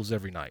ramen noodles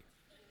every night.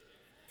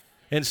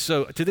 And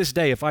so to this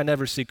day, if I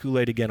never see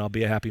Kool-Aid again, I'll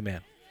be a happy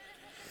man.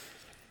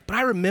 But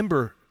I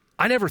remember,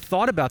 I never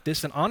thought about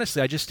this, and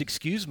honestly, I just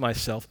excused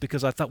myself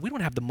because I thought we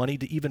don't have the money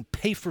to even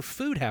pay for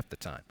food half the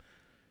time.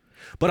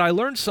 But I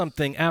learned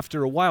something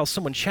after a while.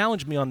 Someone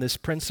challenged me on this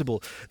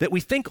principle that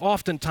we think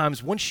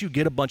oftentimes once you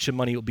get a bunch of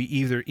money, it'll be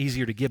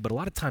easier to give, but a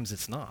lot of times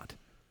it's not.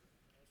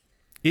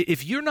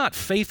 If you're not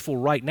faithful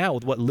right now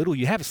with what little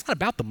you have, it's not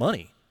about the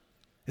money.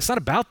 It's not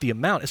about the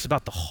amount. It's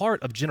about the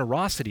heart of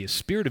generosity, a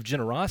spirit of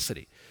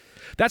generosity.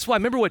 That's why,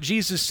 remember what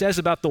Jesus says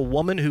about the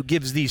woman who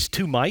gives these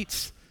 2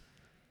 mites?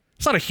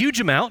 It's not a huge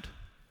amount.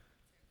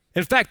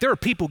 In fact, there are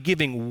people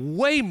giving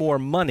way more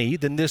money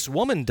than this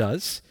woman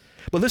does.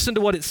 But listen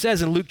to what it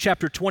says in Luke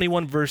chapter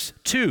 21, verse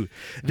 2.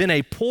 Then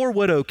a poor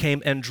widow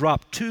came and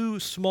dropped 2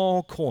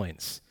 small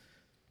coins.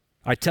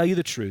 I tell you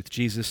the truth,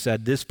 Jesus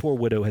said, this poor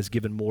widow has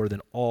given more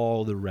than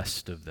all the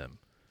rest of them.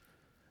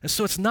 And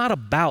so it's not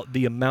about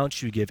the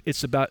amount you give.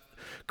 It's about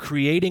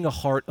creating a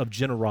heart of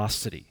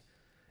generosity.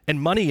 And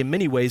money, in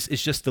many ways,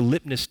 is just the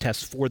litmus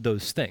test for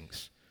those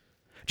things.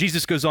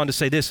 Jesus goes on to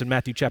say this in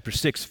Matthew chapter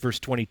 6, verse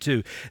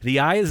 22. The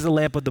eye is the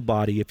lamp of the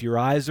body. If your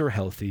eyes are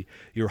healthy,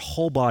 your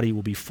whole body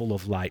will be full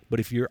of light. But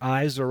if your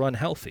eyes are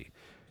unhealthy,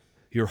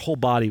 your whole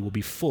body will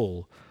be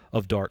full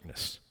of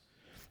darkness.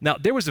 Now,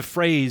 there was a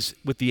phrase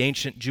with the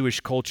ancient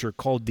Jewish culture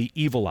called the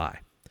evil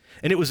eye.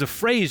 And it was a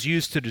phrase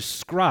used to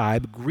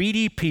describe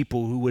greedy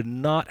people who would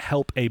not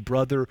help a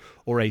brother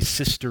or a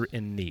sister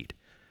in need.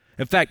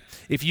 In fact,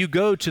 if you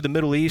go to the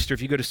Middle East or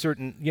if you go to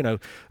certain,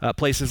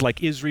 places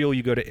like Israel,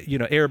 you go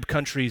to, Arab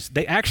countries,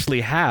 they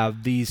actually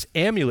have these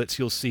amulets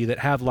you'll see that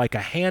have like a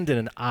hand and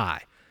an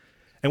eye.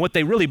 And what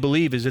they really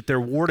believe is that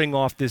they're warding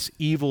off this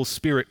evil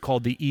spirit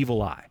called the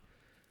evil eye.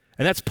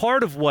 And that's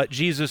part of what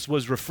Jesus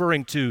was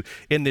referring to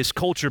in this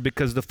culture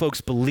because the folks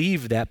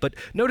believe that. But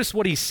notice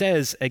what he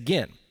says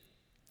again.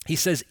 He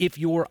says, if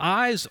your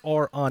eyes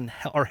are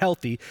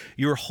healthy,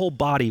 your whole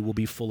body will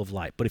be full of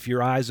light. But if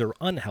your eyes are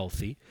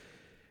unhealthy,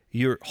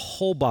 your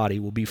whole body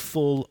will be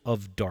full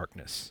of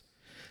darkness.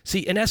 See,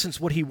 in essence,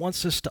 what he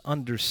wants us to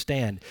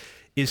understand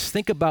is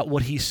think about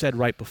what he said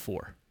right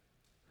before.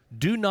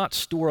 Do not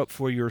store up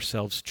for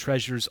yourselves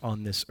treasures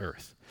on this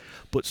earth,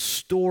 but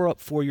store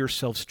up for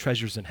yourselves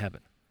treasures in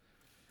heaven.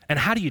 And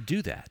how do you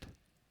do that?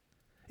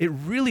 It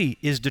really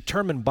is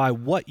determined by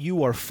what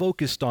you are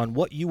focused on,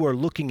 what you are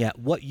looking at,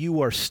 what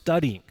you are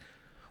studying,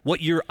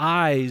 what your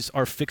eyes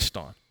are fixed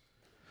on.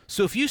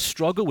 So if you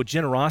struggle with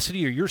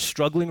generosity or you're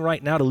struggling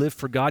right now to live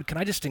for God, can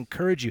I just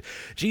encourage you?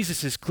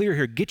 Jesus is clear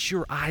here. Get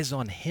your eyes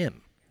on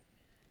him.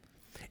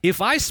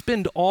 If I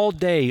spend all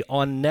day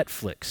on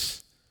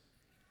Netflix,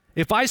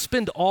 if I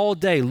spend all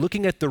day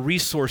looking at the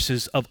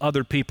resources of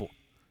other people,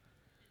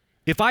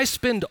 if I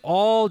spend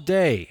all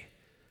day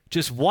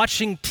just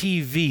watching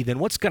TV, then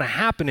what's going to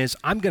happen is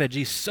I'm going to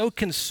be so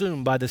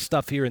consumed by the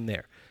stuff here and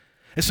there.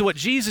 And so what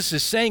Jesus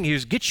is saying here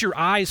is get your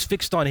eyes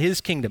fixed on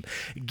his kingdom.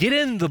 Get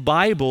in the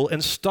Bible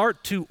and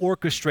start to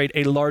orchestrate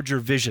a larger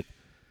vision.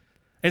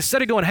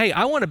 Instead of going, hey,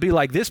 I want to be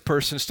like this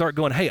person, start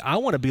going, hey, I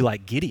want to be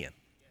like Gideon.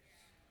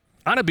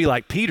 I want to be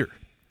like Peter.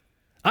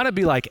 I want to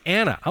be like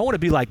Anna. I want to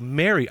be like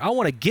Mary. I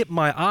want to get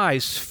my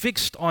eyes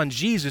fixed on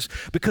Jesus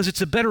because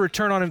it's a better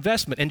return on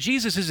investment. And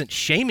Jesus isn't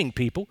shaming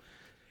people.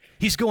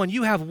 He's going,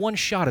 you have one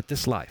shot at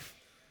this life.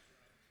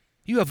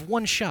 You have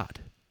one shot.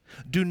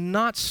 Do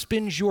not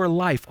spend your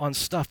life on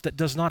stuff that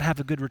does not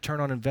have a good return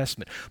on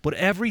investment. But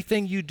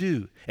everything you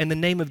do in the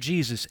name of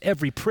Jesus,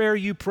 every prayer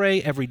you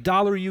pray, every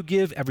dollar you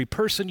give, every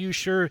person you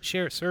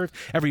serve,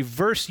 every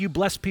verse you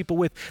bless people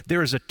with,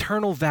 there is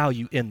eternal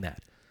value in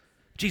that.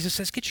 Jesus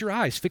says, get your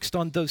eyes fixed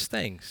on those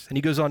things. And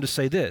he goes on to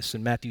say this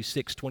in Matthew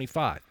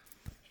 6:25.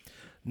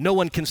 No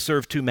one can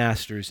serve 2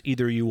 masters.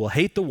 Either you will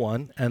hate the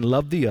one and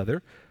love the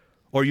other,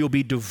 or you'll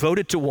be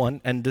devoted to one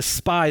and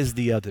despise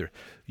the other.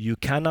 You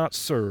cannot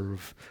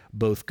serve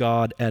both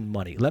God and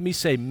money. Let me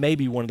say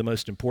maybe one of the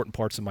most important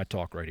parts of my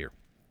talk right here.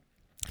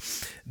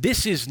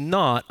 This is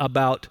not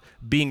about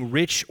being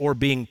rich or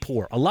being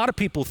poor. A lot of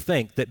people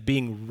think that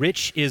being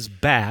rich is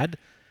bad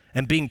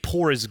and being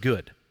poor is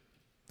good.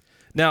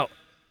 Now,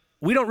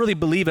 we don't really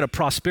believe in a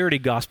prosperity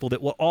gospel that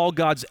all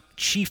God's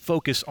chief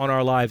focus on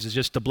our lives is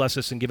just to bless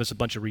us and give us a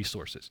bunch of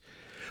resources.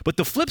 But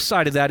the flip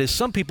side of that is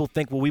some people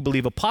think, well, we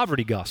believe a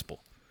poverty gospel,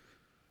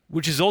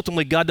 which is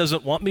ultimately God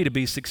doesn't want me to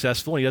be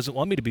successful and he doesn't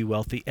want me to be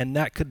wealthy, and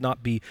that could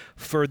not be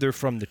further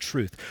from the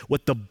truth.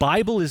 What the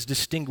Bible is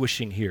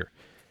distinguishing here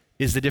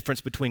is the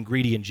difference between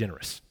greedy and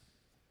generous.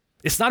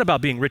 It's not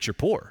about being rich or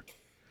poor.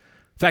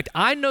 In fact,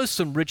 I know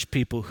some rich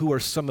people who are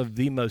some of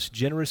the most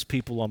generous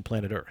people on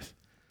planet Earth.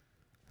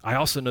 I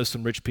also know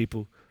some rich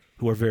people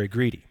who are very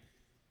greedy.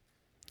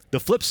 The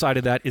flip side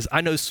of that is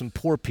I know some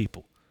poor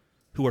people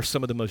who are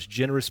some of the most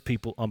generous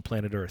people on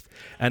planet Earth.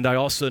 And I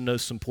also know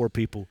some poor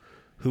people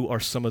who are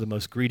some of the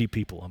most greedy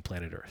people on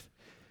planet Earth.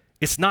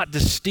 It's not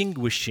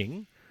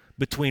distinguishing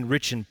between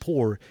rich and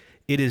poor.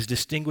 It is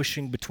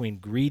distinguishing between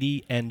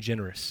greedy and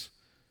generous.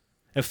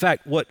 In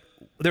fact,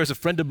 there's a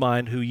friend of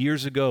mine who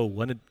years ago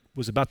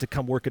was about to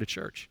come work at a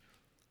church.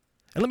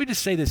 And let me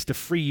just say this to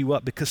free you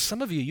up, because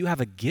some of you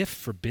have a gift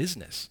for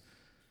business.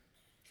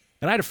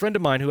 And I had a friend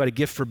of mine who had a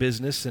gift for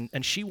business,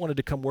 and she wanted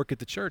to come work at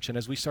the church. And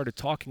as we started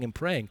talking and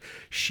praying,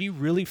 she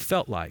really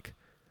felt like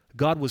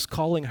God was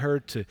calling her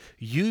to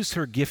use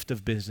her gift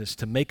of business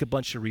to make a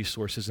bunch of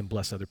resources and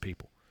bless other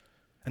people.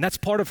 And that's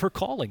part of her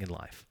calling in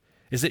life,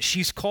 is that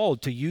she's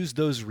called to use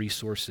those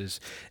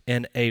resources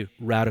in a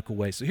radical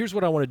way. So here's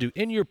what I want to do.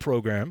 In your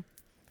program,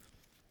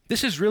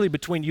 this is really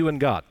between you and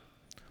God.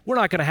 We're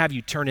not going to have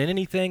you turn in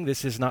anything.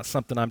 This is not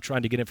something I'm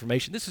trying to get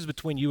information. This is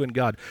between you and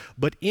God.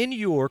 But in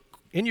your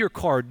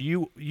card,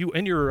 you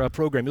in your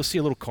program, you'll see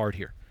a little card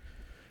here.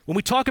 When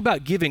we talk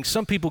about giving,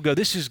 some people go,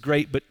 this is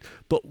great, but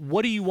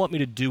what do you want me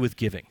to do with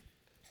giving?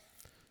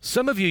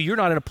 Some of you, you're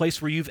not in a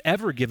place where you've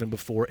ever given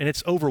before, and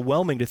it's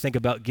overwhelming to think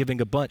about giving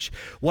a bunch.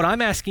 What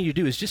I'm asking you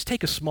to do is just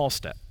take a small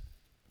step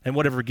and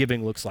whatever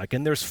giving looks like.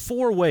 And there's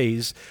 4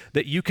 ways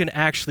that you can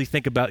actually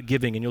think about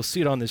giving, and you'll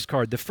see it on this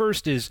card. The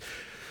first is,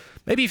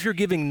 maybe if you're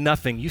giving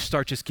nothing, you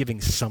start just giving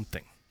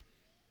something.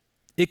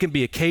 It can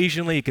be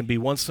occasionally, it can be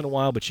once in a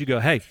while, but you go,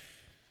 hey,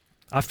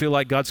 I feel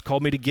like God's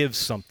called me to give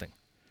something.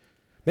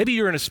 Maybe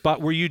you're in a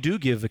spot where you do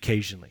give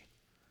occasionally.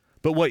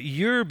 But what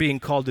you're being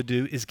called to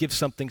do is give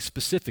something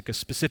specific, a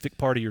specific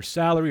part of your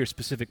salary or a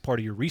specific part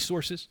of your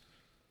resources.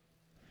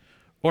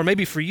 Or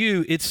maybe for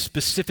you, it's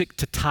specific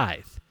to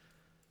tithe.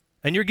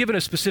 And you're given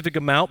a specific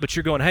amount, but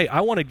you're going, hey, I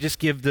want to just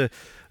give the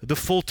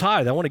full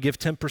tithe. I want to give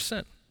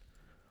 10%.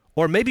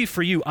 Or maybe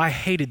for you, I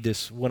hated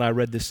this when I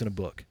read this in a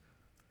book.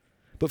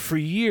 But for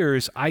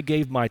years, I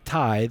gave my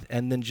tithe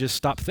and then just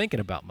stopped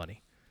thinking about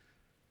money.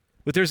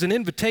 But there's an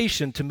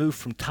invitation to move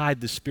from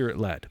tithe to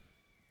spirit-led.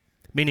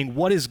 Meaning,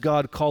 what is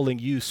God calling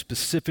you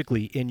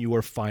specifically in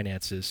your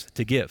finances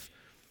to give?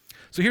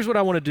 So here's what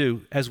I want to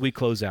do as we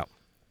close out.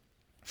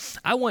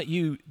 I want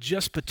you,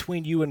 just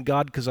between you and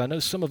God, because I know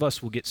some of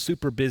us will get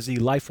super busy,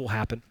 life will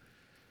happen.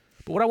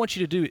 But what I want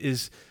you to do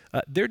is,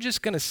 they're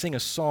just going to sing a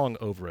song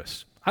over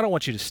us. I don't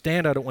want you to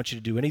stand, I don't want you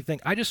to do anything.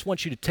 I just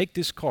want you to take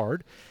this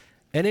card,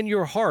 and in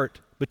your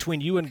heart,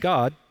 between you and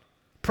God,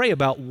 pray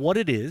about what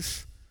it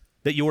is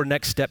that your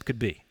next step could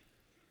be.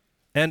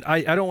 And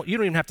you don't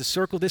even have to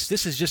circle this.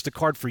 This is just a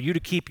card for you to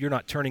keep. You're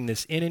not turning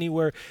this in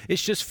anywhere.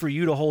 It's just for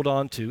you to hold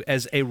on to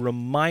as a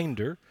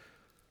reminder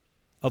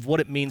of what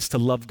it means to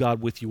love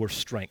God with your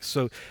strength.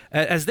 So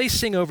as they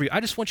sing over you, I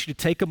just want you to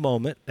take a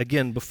moment,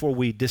 again, before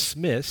we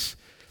dismiss,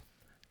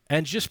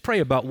 and just pray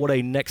about what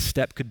a next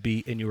step could be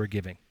in your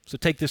giving. So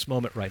take this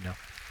moment right now.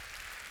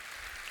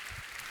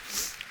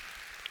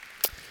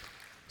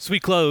 So we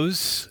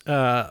close.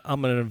 I'm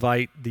going to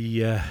invite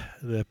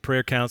the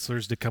prayer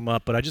counselors to come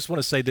up, but I just want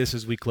to say this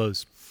as we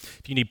close.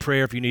 If you need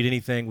prayer, if you need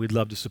anything, we'd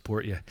love to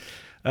support you.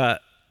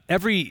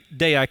 Every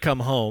day I come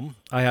home,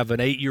 I have an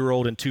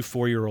 8-year-old and 2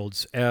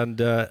 4-year-olds, and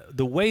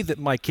the way that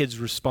my kids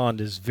respond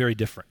is very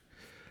different.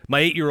 My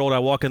 8-year-old, I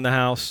walk in the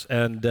house,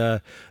 and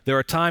there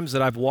are times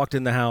that I've walked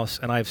in the house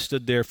and I've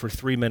stood there for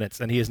 3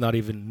 minutes, and he has not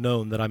even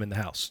known that I'm in the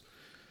house,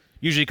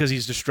 usually because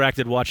he's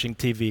distracted watching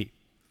TV.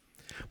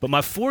 But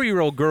my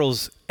 4-year-old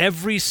girls,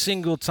 every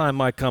single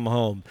time I come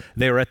home,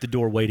 they are at the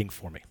door waiting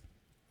for me.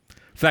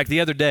 In fact,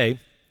 the other day,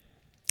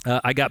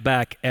 I got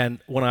back, and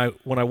when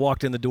I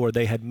walked in the door,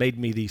 they had made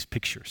me these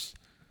pictures.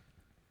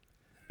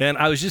 And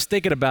I was just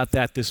thinking about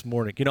that this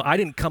morning. You know, I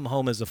didn't come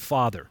home as a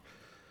father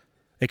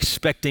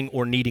expecting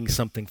or needing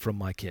something from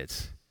my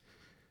kids.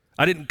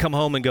 I didn't come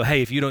home and go,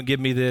 hey, if you don't give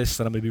me this,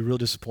 then I'm going to be real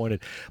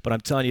disappointed. But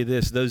I'm telling you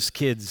this, those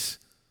kids,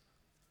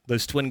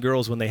 those twin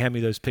girls, when they hand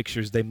me those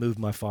pictures, they moved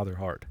my father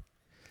hard.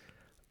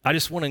 I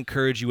just want to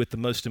encourage you with the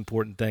most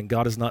important thing.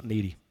 God is not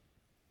needy.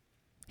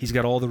 He's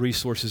got all the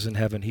resources in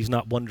heaven. He's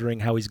not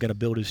wondering how he's going to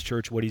build his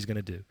church, what he's going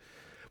to do.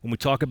 When we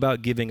talk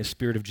about giving a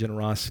spirit of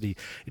generosity,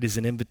 it is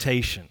an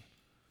invitation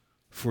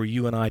for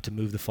you and I to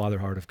move the Father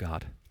heart of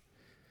God.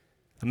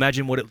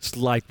 Imagine what it's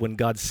like when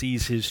God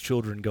sees his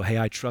children go, hey,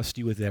 I trust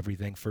you with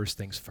everything, first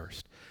things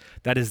first.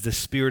 That is the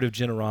spirit of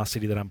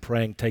generosity that I'm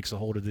praying takes a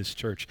hold of this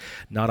church.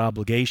 Not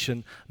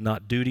obligation,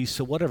 not duty,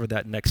 so whatever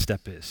that next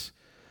step is.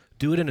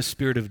 Do it in a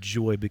spirit of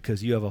joy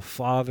because you have a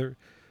Father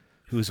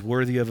who is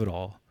worthy of it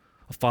all,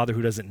 a Father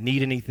who doesn't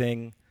need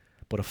anything,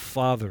 but a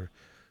Father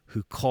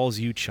who calls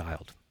you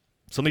child.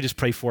 So let me just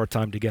pray for our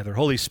time together.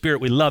 Holy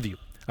Spirit, we love you.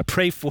 I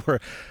pray for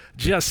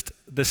just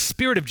the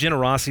spirit of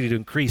generosity to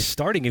increase,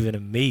 starting even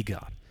in me,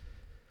 God.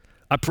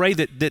 I pray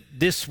that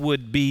this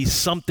would be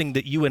something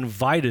that you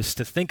invite us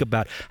to think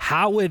about,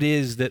 how it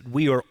is that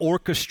we are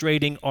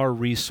orchestrating our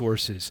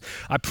resources.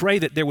 I pray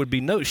that there would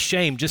be no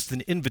shame, just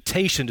an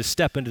invitation to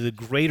step into the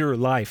greater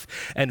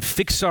life and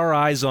fix our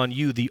eyes on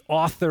you, the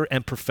author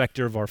and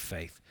perfecter of our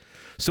faith.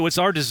 So it's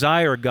our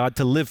desire, God,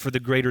 to live for the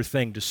greater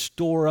thing, to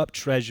store up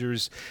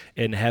treasures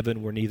in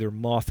heaven where neither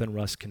moth and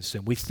rust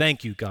consume. We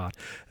thank you, God,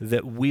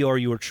 that we are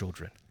your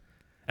children.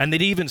 And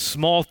that even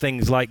small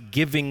things like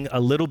giving a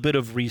little bit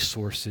of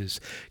resources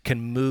can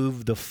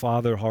move the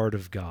Father heart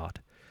of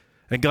God.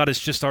 And God, it's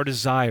just our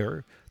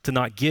desire to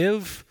not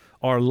give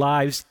our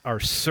lives,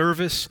 our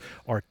service,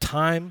 our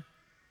time,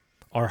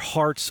 our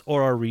hearts,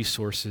 or our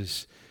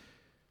resources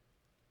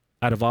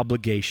out of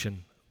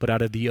obligation, but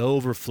out of the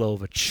overflow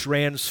of a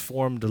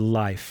transformed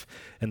life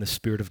in the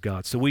Spirit of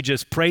God. So we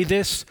just pray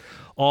this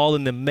all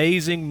in the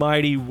amazing,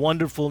 mighty,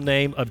 wonderful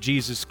name of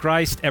Jesus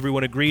Christ.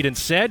 Everyone agreed and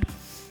said,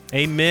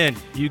 amen.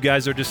 You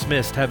guys are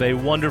dismissed. Have a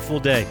wonderful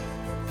day.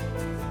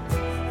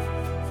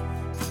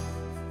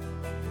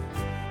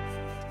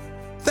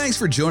 Thanks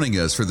for joining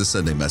us for the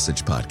Sunday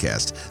Message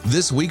Podcast.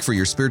 This week for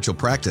your spiritual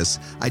practice,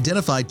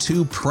 identify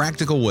 2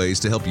 practical ways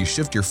to help you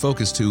shift your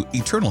focus to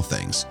eternal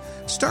things.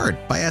 Start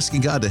by asking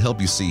God to help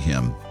you see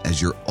Him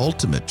as your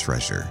ultimate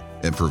treasure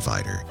and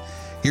provider.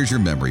 Here's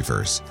your memory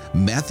verse,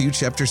 Matthew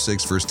chapter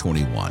 6, verse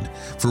 21.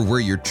 For where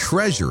your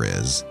treasure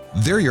is,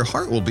 there your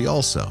heart will be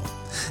also.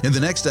 In the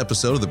next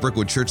episode of the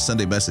Brookwood Church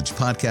Sunday Message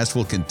Podcast,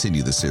 we'll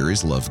continue the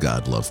series, Love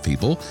God, Love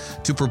People.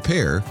 To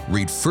prepare,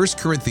 read 1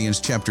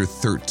 Corinthians chapter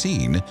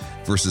 13,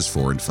 verses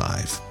 4 and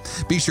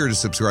 5. Be sure to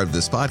subscribe to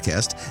this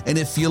podcast, and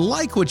if you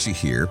like what you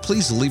hear,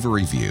 please leave a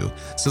review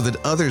so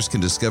that others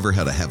can discover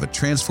how to have a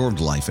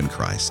transformed life in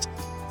Christ.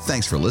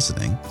 Thanks for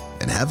listening,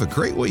 and have a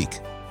great week.